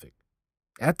 work ethic.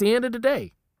 At the end of the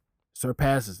day,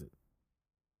 surpasses it.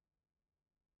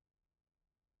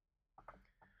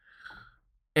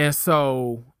 And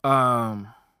so,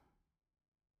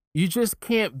 you just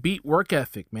can't beat work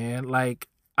ethic, man. Like,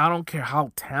 I don't care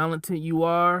how talented you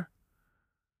are,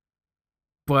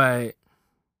 but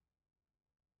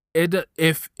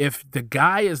if the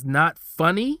guy is not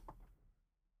funny,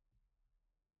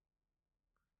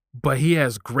 but he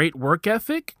has great work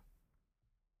ethic,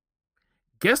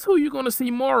 guess who you're going to see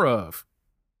more of?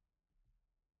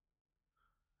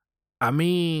 I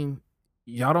mean,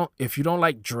 if you don't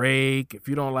like Drake, if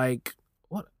you don't like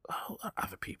what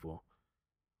other people,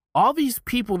 all these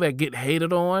people that get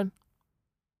hated on,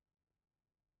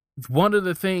 one of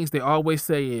the things they always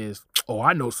say is, oh,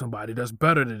 I know somebody that's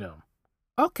better than them.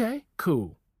 Okay,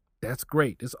 cool. That's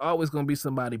great. There's always going to be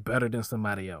somebody better than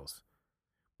somebody else.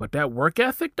 But that work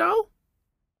ethic, though?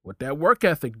 What that work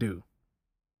ethic do?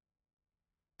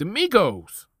 The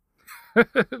Migos.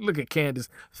 Look at Candace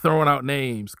throwing out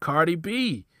names. Cardi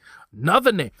B.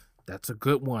 Another name. That's a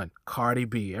good one. Cardi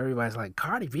B. Everybody's like,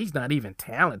 Cardi B's not even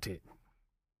talented.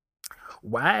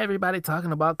 Why everybody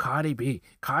talking about Cardi B?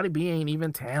 Cardi B ain't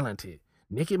even talented.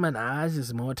 Nicki Minaj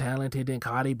is more talented than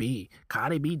Cardi B.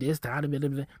 Cardi B this,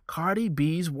 Cardi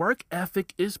B's work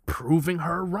ethic is proving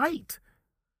her right.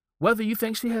 Whether you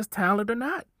think she has talent or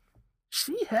not,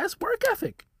 she has work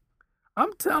ethic.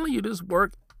 I'm telling you, this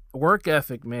work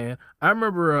ethic, man. I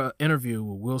remember an interview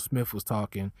where Will Smith was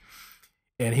talking,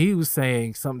 And he was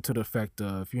saying something to the effect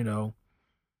of,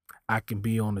 I can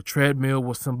be on the treadmill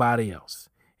with somebody else,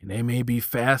 and they may be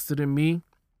faster than me.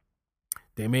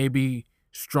 They may be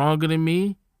stronger than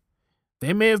me.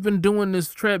 They may have been doing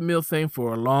this treadmill thing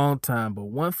for a long time, but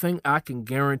one thing I can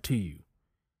guarantee you,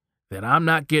 that I'm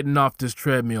not getting off this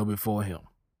treadmill before him.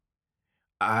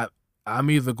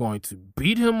 I'm either going to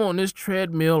beat him on this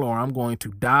treadmill or I'm going to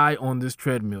die on this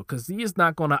treadmill because he is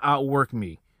not going to outwork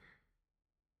me.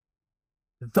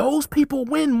 Those people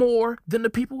win more than the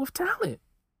people with talent.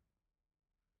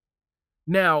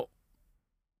 Now,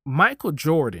 Michael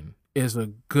Jordan is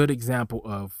a good example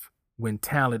of when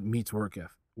talent meets work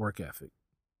ethic.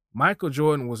 Michael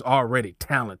Jordan was already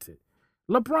talented.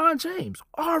 LeBron James,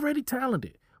 already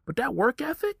talented. But that work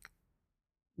ethic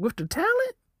with the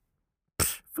talent,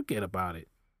 forget about it.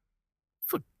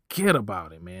 Forget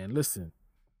about it, man. Listen,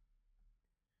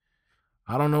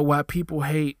 I don't know why people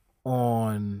hate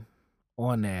on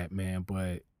that, man,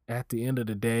 but at the end of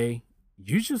the day,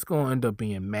 you're just going to end up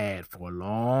being mad for a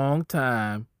long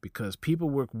time because people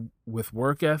with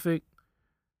work ethic,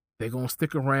 they're going to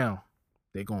stick around.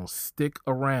 They're going to stick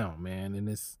around, man, and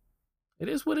it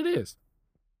is what it is.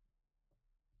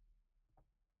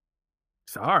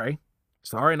 Sorry,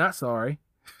 not sorry.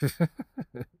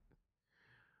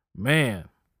 Man.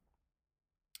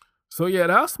 So yeah,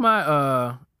 that's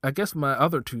my I guess my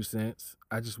other 2 cents.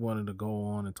 I just wanted to go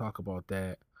on and talk about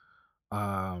that.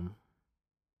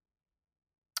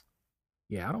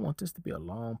 Yeah, I don't want this to be a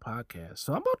long podcast.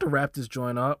 So I'm about to wrap this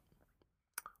joint up.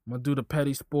 I'm gonna do the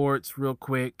petty sports real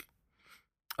quick.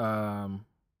 Cause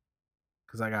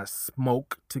I got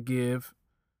smoke to give.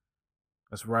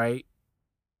 That's right.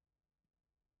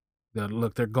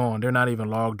 Look, they're gone. They're not even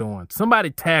logged on.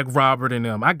 Somebody tag Robert and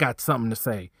them. I got something to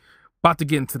say. About to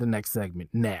get into the next segment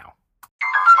now.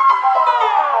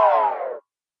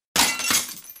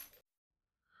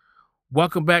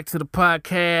 Welcome back to the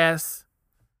podcast.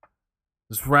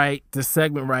 That's right. This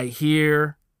segment right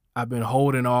here, I've been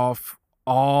holding off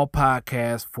all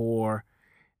podcasts for,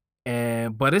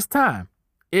 but it's time.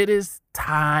 It is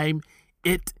time.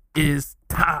 It is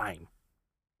time.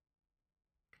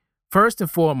 First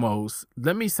and foremost,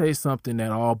 let me say something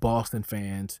that all Boston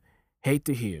fans hate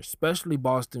to hear, especially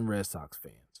Boston Red Sox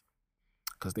fans,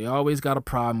 because they always got a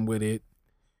problem with it.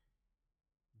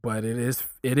 But it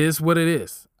is what it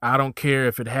is. I don't care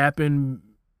if it happened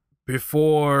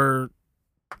before,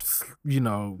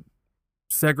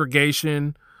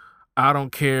 segregation. I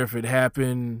don't care if it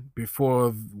happened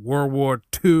before World War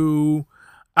II.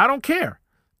 I don't care.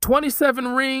 27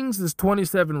 rings is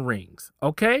 27 rings,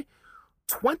 okay?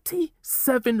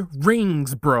 27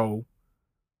 rings, bro.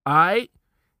 All right?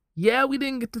 Yeah, we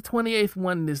didn't get the 28th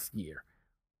one this year.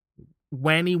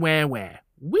 Wanny, wah.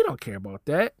 We don't care about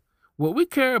that. What we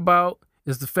care about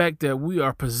is the fact that we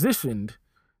are positioned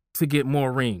to get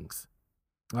more rings.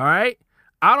 All right?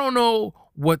 I don't know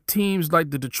what teams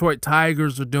like the Detroit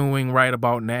Tigers are doing right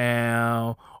about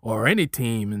now, or any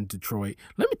team in Detroit.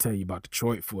 Let me tell you about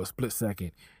Detroit for a split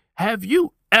second. Have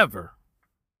you ever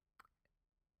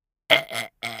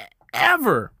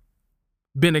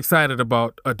been excited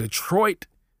about a Detroit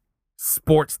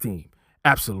sports team?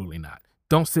 Absolutely not.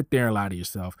 Don't sit there and lie to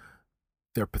yourself.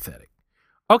 They're pathetic.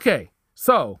 Okay,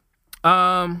 so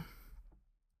now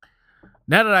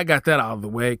that I got that out of the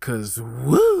way, because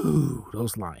woo,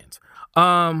 those Lions.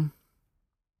 Let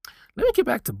me get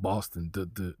back to Boston,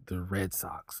 the Red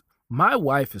Sox. My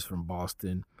wife is from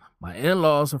Boston. My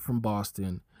in-laws are from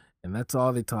Boston, and that's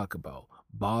all they talk about.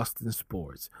 Boston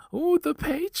sports. Ooh, the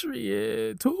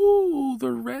Patriots. Ooh,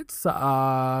 the Red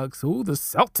Sox. Ooh, the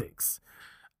Celtics.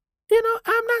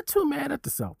 I'm not too mad at the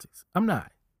Celtics. I'm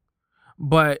not.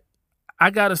 But I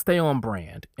got to stay on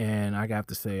brand, and I got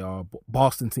to say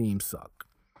Boston teams suck.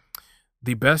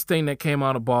 The best thing that came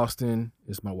out of Boston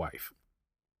is my wife.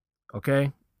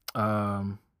 Okay?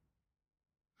 Oh,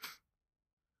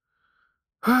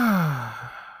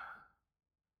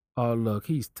 look,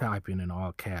 he's typing in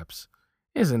all caps.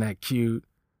 Isn't that cute?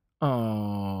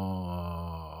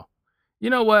 Oh. You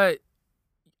know what?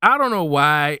 I don't know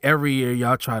why every year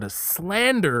y'all try to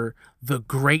slander the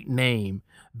great name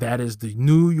that is the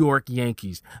New York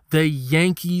Yankees. The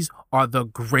Yankees are the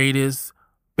greatest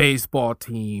baseball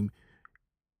team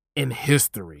in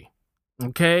history.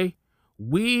 Okay?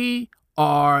 We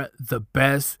are the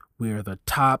best. We are the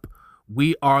top.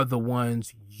 We are the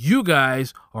ones you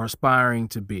guys are aspiring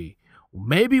to be.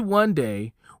 Maybe one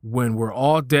day when we're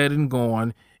all dead and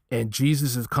gone and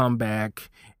Jesus has come back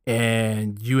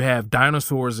and you have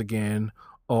dinosaurs again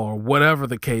or whatever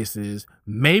the case is,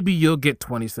 maybe you'll get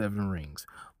 27 rings.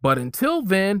 But until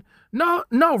then, no,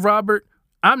 Robert,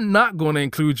 I'm not going to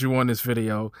include you on this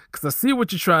video because I see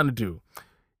what you're trying to do.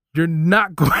 You're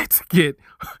not going to get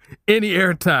any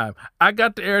airtime. I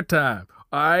got the airtime.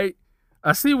 All right.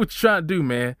 I see what you're trying to do,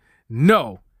 man.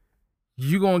 No,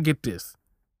 you going to get this.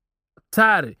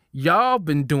 Tired of it. Y'all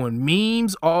been doing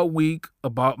memes all week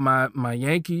about my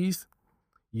Yankees.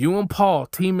 You and Paul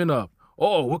teaming up.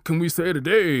 Oh, what can we say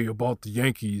today about the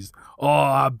Yankees? Oh,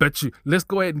 I bet you. Let's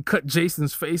go ahead and cut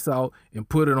Jason's face out and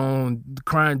put it on the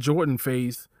Crying Jordan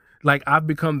face. Like I've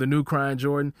become the new Crying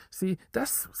Jordan. See,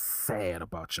 that's sad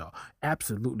about y'all.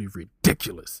 Absolutely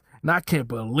ridiculous. And I can't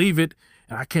believe it.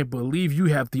 And I can't believe you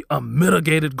have the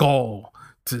unmitigated gall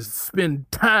to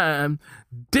spend time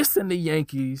dissing the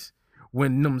Yankees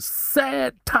when them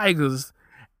sad Tigers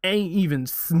ain't even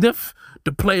sniffed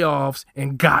the playoffs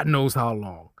and God knows how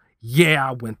long. Yeah,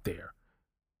 I went there.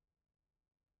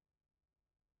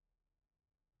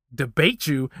 Debate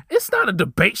you? It's not a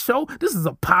debate show. This is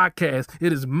a podcast.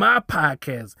 It is my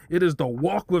podcast. It is the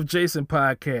Walk with Jason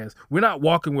podcast. We're not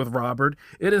walking with Robert.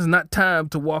 It is not time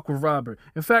to walk with Robert.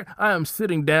 In fact, I am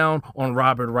sitting down on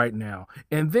Robert right now.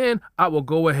 And then I will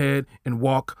go ahead and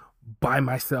walk by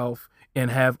myself and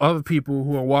have other people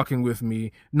who are walking with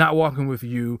me, not walking with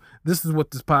you. This is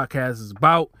what this podcast is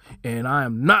about, and I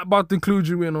am not about to include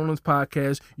you in on this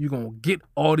podcast. You're going to get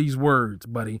all these words,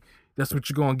 buddy. That's what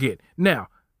you're going to get. Now,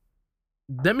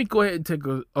 let me go ahead and take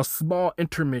a small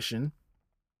intermission,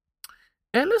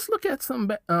 and let's look at some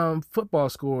football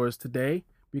scores today,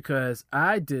 because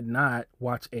I did not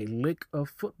watch a lick of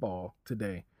football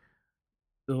today.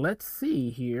 Let's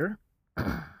see here.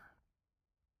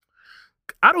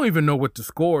 I don't even know what the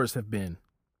scores have been.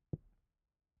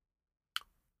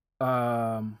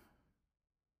 I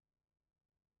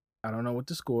don't know what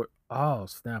the score. Oh,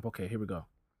 snap. Okay, here we go.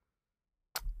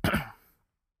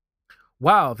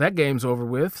 Wow, that game's over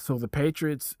with. So the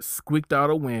Patriots squeaked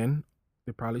out a win.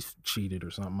 They probably cheated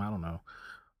or something. I don't know.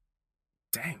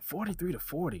 Dang,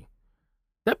 43-40.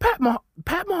 That Pat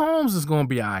Mahomes is going to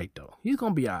be all right, though. He's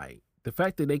going to be all right. The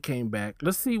fact that they came back.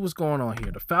 Let's see what's going on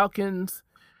here. The Falcons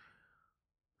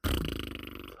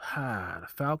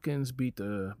beat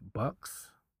the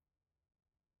Bucks.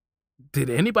 Did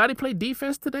anybody play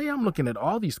defense today? I'm looking at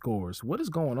all these scores. What is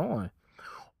going on?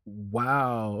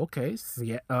 Wow. Okay.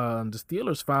 The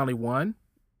Steelers finally won.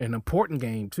 An important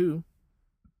game, too.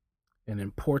 An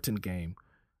important game.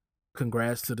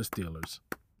 Congrats to the Steelers.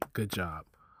 Good job.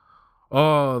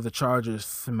 Oh, the Chargers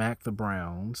smacked the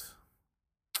Browns.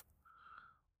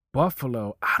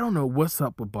 Buffalo, I don't know what's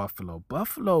up with Buffalo.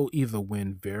 Buffalo either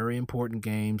win very important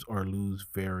games or lose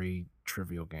very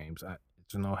trivial games.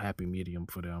 There's no happy medium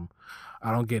for them.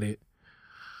 I don't get it.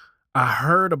 I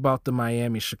heard about the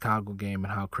Miami-Chicago game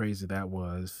and how crazy that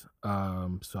was.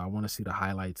 So I want to see the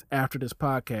highlights after this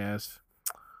podcast.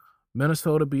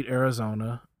 Minnesota beat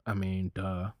Arizona. I mean,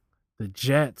 duh. The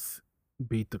Jets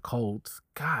beat the Colts.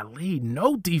 Golly,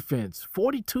 no defense.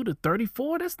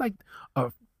 42-34. That's like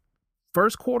a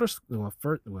first quarter.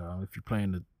 Well, if you're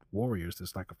playing the Warriors,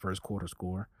 it's like a first quarter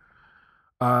score.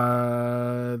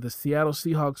 The Seattle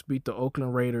Seahawks beat the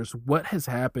Oakland Raiders. What has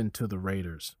happened to the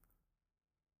Raiders?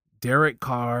 Derek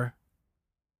Carr.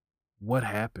 What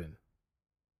happened?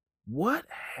 What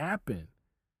happened?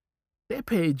 They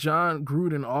paid John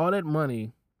Gruden all that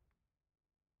money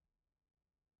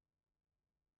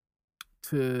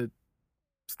to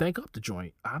stank up the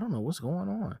joint. I don't know what's going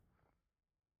on.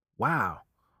 Wow.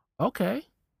 Okay.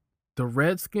 The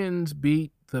Redskins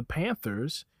beat the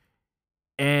Panthers.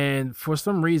 And for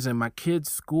some reason, my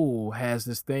kid's school has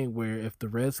this thing where if the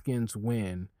Redskins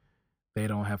win, they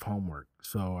don't have homework.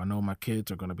 So I know my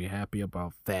kids are going to be happy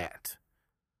about that.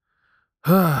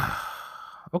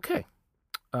 Okay.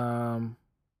 The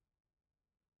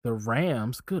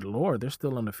Rams, good Lord, they're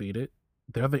still undefeated.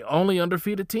 They're the only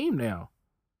undefeated team now.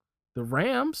 The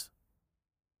Rams.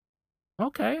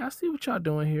 Okay, I see what y'all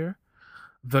doing here.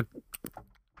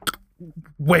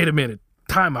 Wait a minute.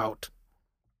 Timeout.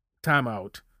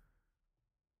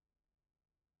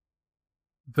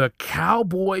 The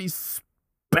Cowboys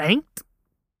spanked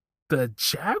the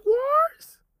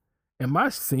Jaguars? Am I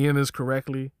seeing this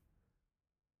correctly?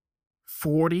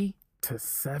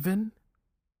 40-7?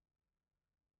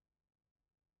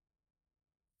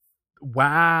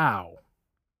 Wow.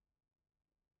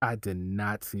 I did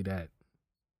not see that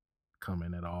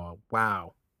coming at all.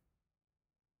 Wow.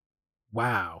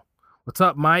 What's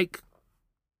up, Mike?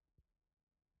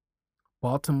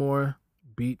 Baltimore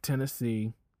beat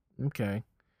Tennessee. Okay.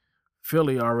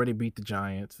 Philly already beat the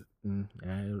Giants. It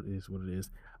is what it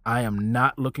is. I am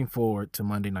not looking forward to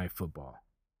Monday Night Football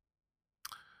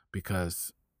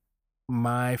because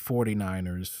my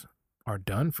 49ers are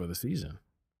done for the season.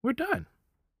 We're done.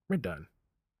 We're done.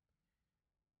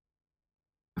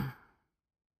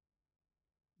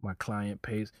 My client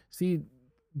pays. See,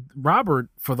 Robert,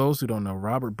 for those who don't know,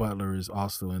 Robert Butler is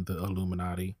also in the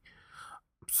Illuminati.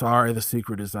 Sorry, the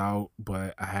secret is out,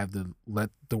 but I had to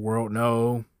let the world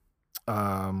know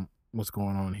what's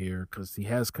going on here because he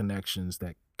has connections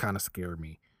that kind of scare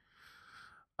me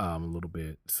a little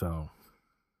bit. So,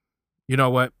 you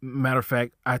know what? Matter of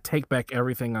fact, I take back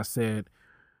everything I said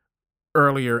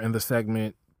earlier in the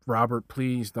segment. Robert,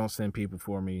 please don't send people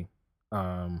for me.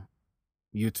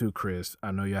 You too, Chris.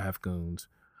 I know y'all have goons.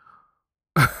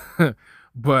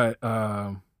 But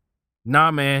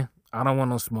nah, man, I don't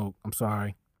want no smoke. I'm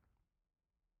sorry.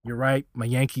 You're right. My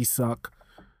Yankees suck.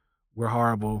 We're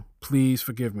horrible. Please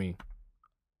forgive me.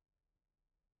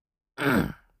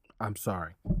 I'm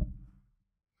sorry.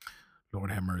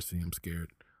 Lord have mercy. I'm scared.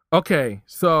 Okay,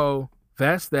 so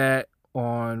that's that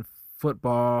on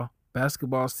football.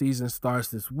 Basketball season starts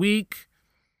this week.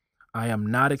 I am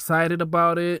not excited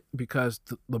about it because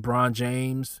LeBron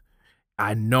James,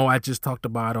 I know I just talked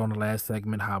about on the last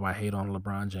segment how I hate on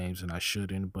LeBron James and I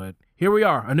shouldn't, but here we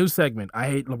are, a new segment. I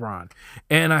hate LeBron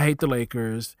and I hate the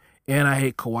Lakers and I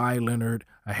hate Kawhi Leonard.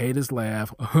 I hate his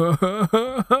laugh. Who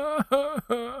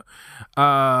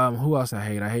else I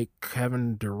hate? I hate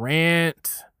Kevin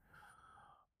Durant.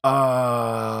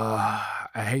 I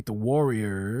hate the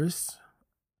Warriors.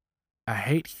 I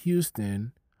hate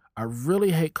Houston. I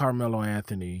really hate Carmelo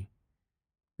Anthony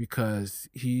because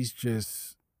he's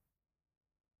just,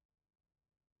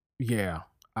 yeah.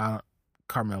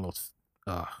 Carmelo's.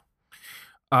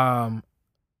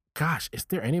 Gosh, is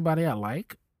there anybody I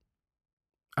like?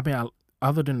 I mean,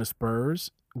 other than the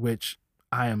Spurs, which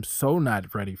I am so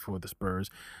not ready for the Spurs.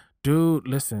 Dude,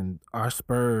 listen, our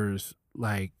Spurs,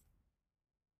 like,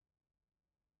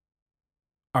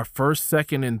 our first,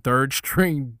 second, and third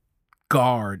string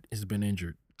guard has been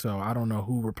injured. So I don't know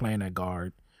who we're playing at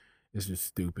guard. It's just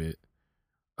stupid.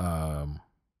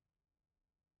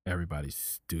 Everybody's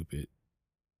stupid.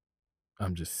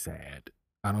 I'm just sad.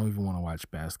 I don't even want to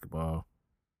watch basketball.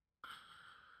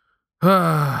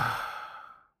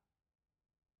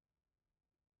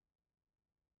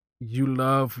 You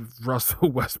love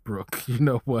Russell Westbrook. You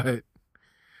know what?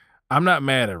 I'm not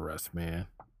mad at Russ, man.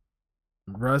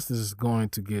 Russ is going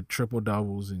to get triple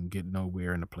doubles and get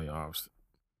nowhere in the playoffs.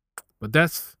 But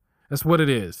that's what it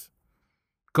is.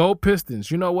 Go Pistons.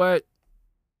 You know what?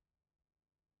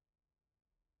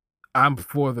 I'm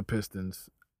for the Pistons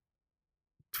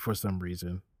for some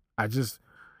reason. As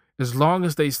long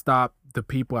as they stop the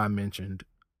people I mentioned,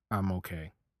 I'm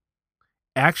okay.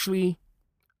 Actually,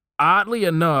 oddly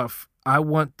enough, I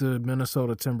want the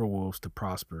Minnesota Timberwolves to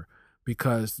prosper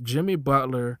because Jimmy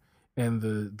Butler and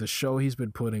the show he's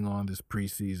been putting on this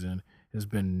preseason has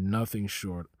been nothing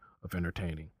short of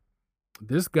entertaining.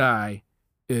 This guy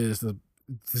is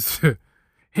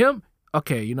him.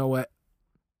 Okay, you know what?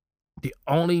 The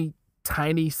only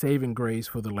tiny saving grace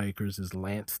for the Lakers is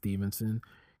Lance Stevenson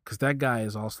because that guy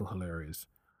is also hilarious.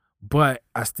 But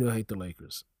I still hate the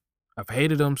Lakers. I've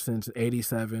hated them since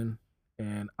 '87,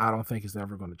 and I don't think it's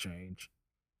ever going to change.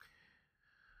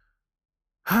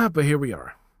 But here we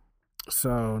are.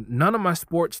 So none of my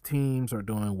sports teams are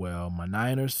doing well. My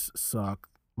Niners suck.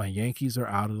 My Yankees are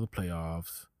out of the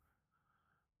playoffs.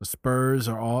 The Spurs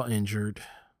are all injured.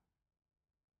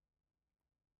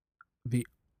 I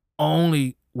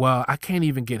can't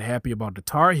even get happy about the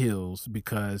Tar Heels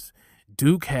because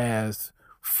Duke has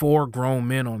 4 grown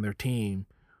men on their team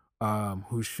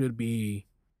who should be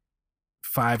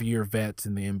 5-year vets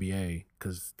in the NBA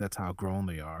because that's how grown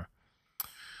they are.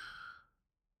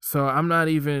 So I'm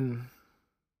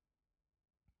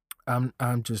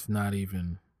just not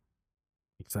even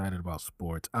excited about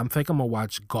sports. I'm gonna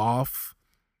watch golf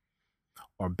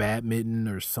or badminton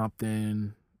or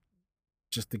something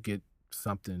just to get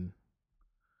something.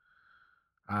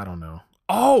 I don't know.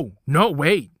 Oh, no,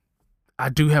 wait. I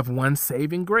do have one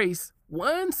saving grace,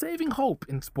 one saving hope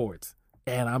in sports.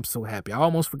 And I'm so happy. I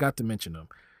almost forgot to mention them.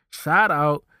 Shout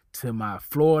out to my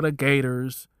Florida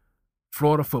Gators,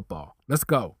 Florida football. Let's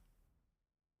go.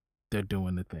 They're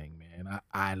doing the thing, man.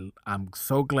 I'm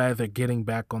so glad they're getting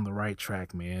back on the right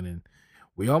track, man. And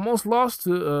we almost lost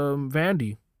to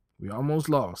Vandy. We almost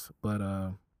lost, but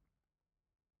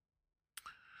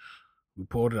we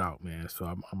pulled it out, man. So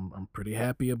I'm pretty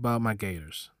happy about my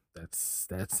Gators.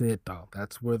 That's it, though.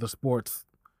 That's where the sports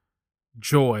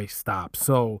joy stops.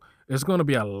 So there's going to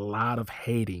be a lot of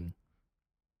hating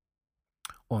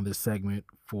on this segment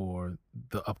for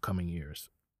the upcoming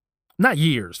years. Not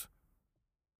years.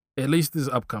 At least this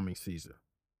upcoming season.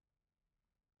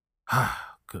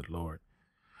 Good Lord.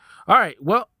 All right.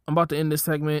 Well, I'm about to end this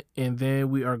segment, and then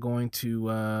we are going to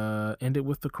end it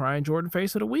with the Crying Jordan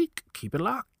Face of the Week. Keep it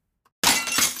locked.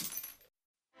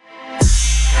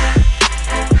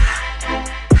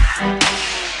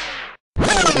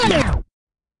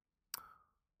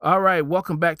 All right,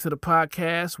 welcome back to the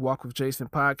podcast, Walk with Jason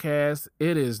podcast.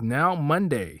 It is now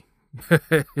Monday.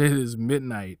 It is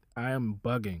midnight. I am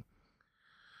bugging.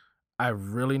 I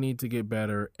really need to get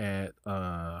better at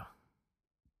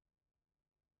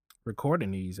recording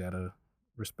these at a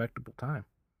respectable time.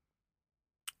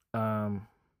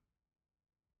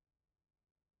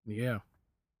 Yeah.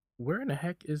 Where in the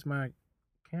heck is my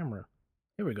camera?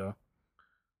 Here we go.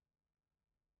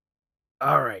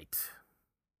 All right.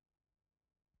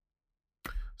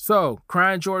 So,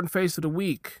 Crying Jordan Face of the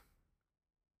Week.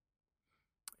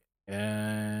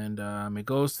 And it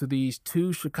goes to these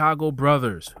two Chicago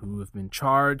brothers who have been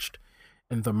charged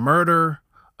in the murder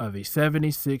of a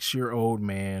 76-year-old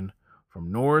man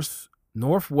from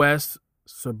northwest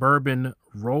suburban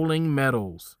Rolling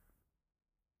Meadows.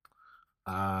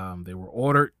 They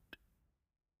were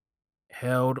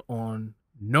held on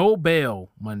no bail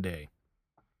Monday.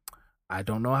 I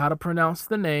don't know how to pronounce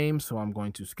the name, so I'm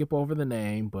going to skip over the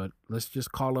name, but let's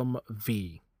just call him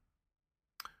V.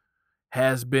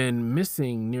 Has been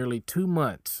missing nearly 2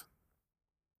 months.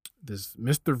 This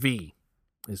Mr. V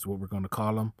is what we're going to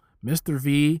call him. Mr.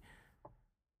 V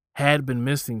had been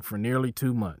missing for nearly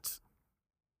 2 months.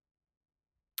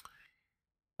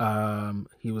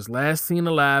 He was last seen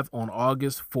alive on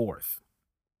August 4th.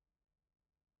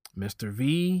 Mr.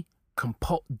 V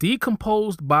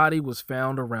decomposed body was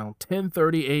found around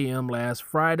 10:30 a.m. last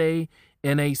Friday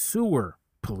in a sewer,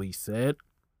 police said.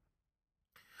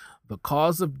 The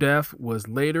cause of death was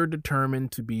later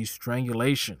determined to be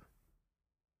strangulation.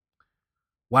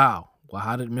 Wow. Well,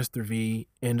 how did Mr. V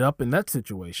end up in that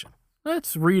situation?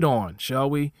 Let's read on, shall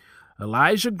we?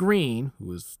 Elijah Green,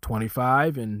 who is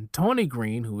 25, and Tony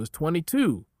Green, who is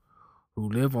 22, who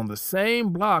live on the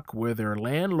same block where their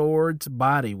landlord's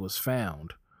body was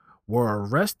found, were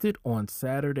arrested on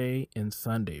Saturday and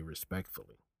Sunday,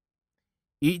 respectively.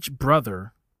 Each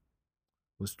brother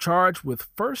was charged with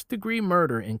first-degree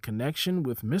murder in connection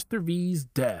with Mr. V's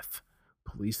death,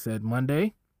 police said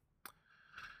Monday.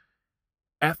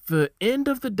 At the end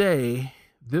of the day,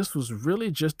 this was really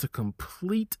just a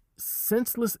complete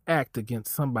senseless act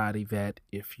against somebody that,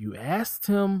 if you asked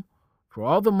him for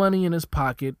all the money in his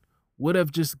pocket, would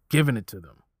have just given it to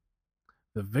them,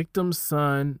 the victim's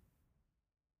son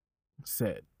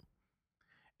said.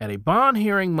 At a bond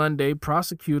hearing Monday,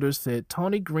 prosecutors said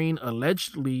Tony Green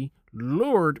allegedly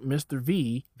lured Mr.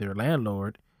 V, their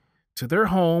landlord, to their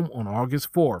home on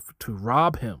August 4th to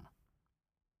rob him.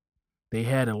 They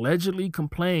had allegedly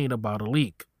complained about a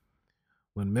leak.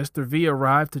 When Mr. V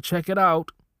arrived to check it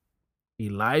out,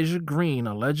 Elijah Green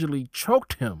allegedly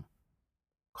choked him,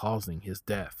 causing his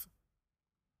death.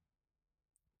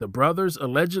 The brothers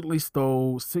allegedly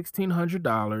stole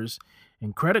 $1,600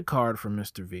 and credit card from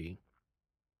Mr. V.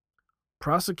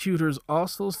 Prosecutors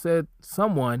also said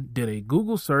someone did a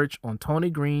Google search on Tony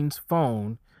Green's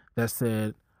phone that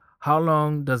said, "How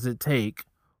long does it take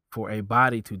for a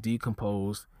body to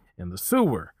decompose in the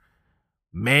sewer?"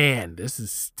 Man, this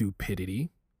is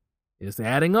stupidity. It's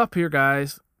adding up here,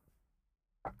 guys.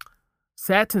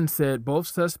 Satin said both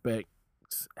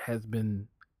suspects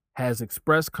has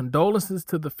expressed condolences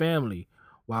to the family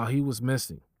while he was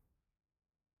missing.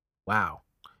 Wow.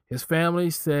 His family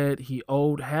said he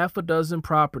owed half a dozen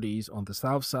properties on the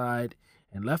south side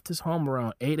and left his home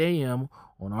around 8 a.m.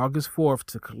 on August 4th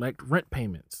to collect rent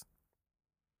payments.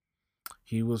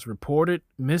 He was reported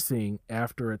missing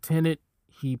after a tenant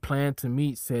he planned to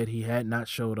meet said he had not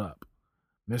showed up.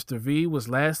 Mr. V was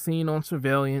last seen on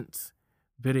surveillance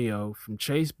video from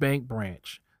Chase Bank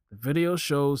branch. The video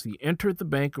shows he entered the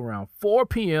bank around 4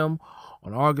 p.m.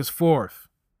 on August 4th.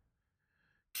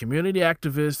 Community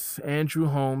activist Andrew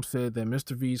Holmes said that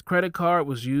Mr. V's credit card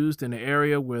was used in the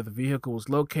area where the vehicle was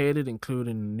located,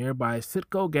 including a nearby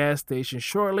Citgo gas station,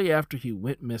 shortly after he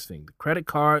went missing. The credit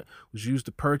card was used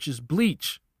to purchase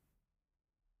bleach.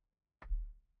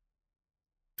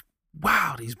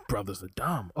 Wow, these brothers are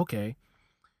dumb. Okay.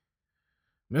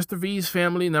 Mr. V's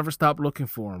family never stopped looking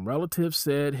for him. Relatives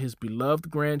said his beloved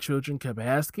grandchildren kept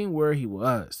asking where he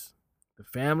was. The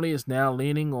family is now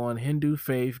leaning on Hindu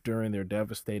faith during their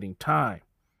devastating time,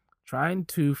 trying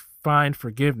to find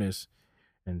forgiveness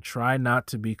and try not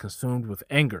to be consumed with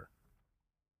anger.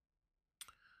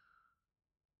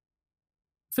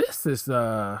 This is,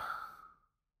 I've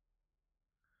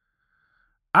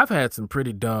had some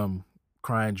pretty dumb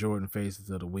Crying Jordan faces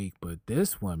of the week, but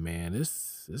this one, man,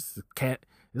 this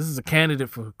This is a candidate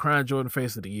for Crying Jordan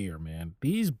Face of the Year, man.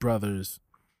 These brothers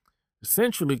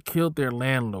essentially killed their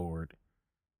landlord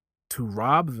to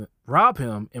rob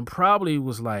him, and probably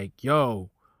was like, yo,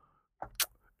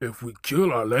 if we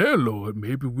kill our landlord,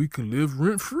 maybe we can live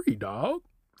rent-free, dog.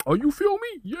 Oh, you feel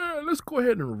me? Yeah, let's go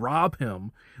ahead and rob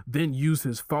him, then use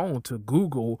his phone to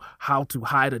Google how to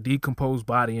hide a decomposed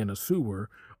body in a sewer.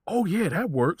 Oh, yeah,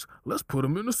 that works. Let's put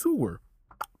him in the sewer.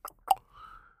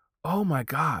 Oh, my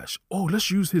gosh. Oh,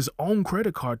 let's use his own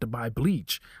credit card to buy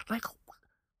bleach. Like,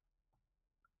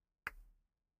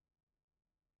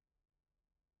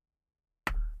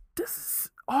 this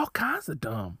is all kinds of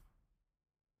dumb.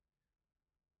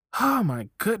 Oh my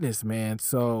goodness, man.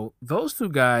 So those two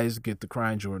guys get the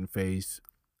Crying Jordan Face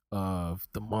of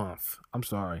the month. I'm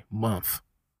sorry, month.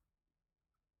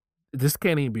 This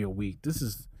can't even be a week.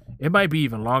 It might be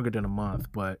even longer than a month,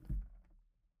 but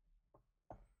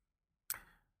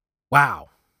wow.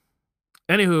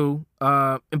 Anywho,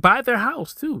 and buy their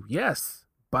house too. Yes.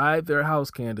 Buy their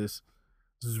house, Candace.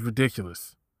 This is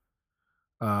ridiculous.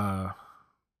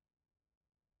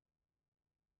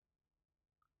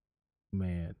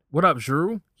 Man. What up,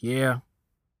 Drew? Yeah.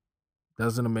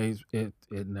 Doesn't amaze it.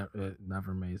 It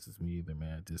never amazes me either,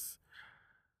 man. Just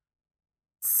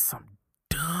some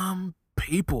dumb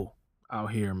people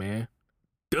out here, man.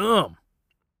 Dumb.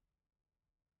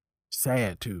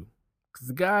 Sad too. Cause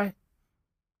the guy,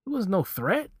 he was no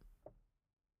threat.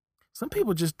 Some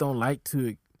people just don't like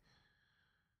to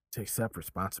accept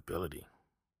responsibility.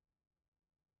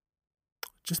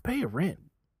 Just pay your rent.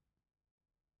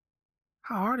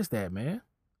 How hard is that, man?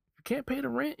 If you can't pay the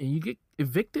rent and you get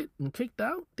evicted and kicked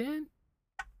out, then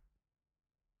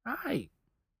all right.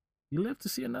 You live to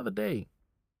see another day.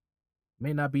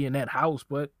 May not be in that house,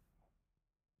 but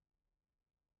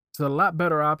it's a lot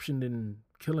better option than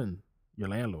killing your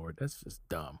landlord. That's just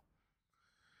dumb.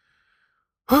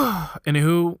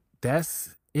 Anywho,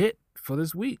 that's it for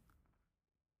this week.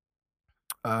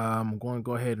 I'm going to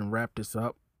go ahead and wrap this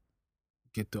up.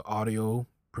 Get the audio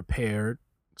prepared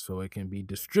so it can be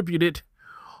distributed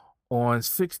on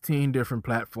 16 different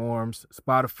platforms: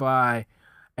 Spotify,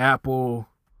 Apple,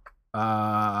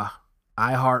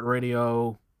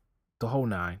 iHeartRadio, the whole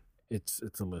nine. It's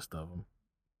a list of them.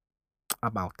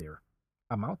 I'm out there,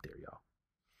 y'all.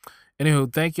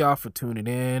 Anywho, thank y'all for tuning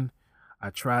in.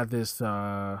 I tried this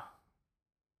Facebook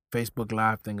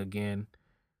Live thing again,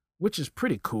 which is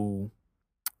pretty cool.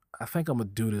 I think I'm gonna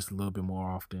do this a little bit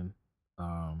more often.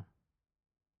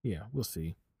 Yeah, we'll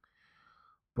see.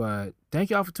 But thank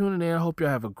y'all for tuning in. I hope y'all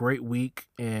have a great week.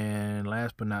 And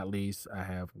last but not least, I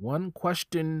have one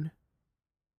question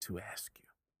to ask you.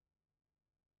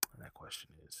 And that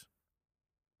question is,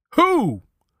 who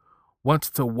wants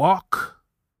to walk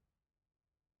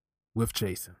with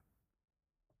Jason?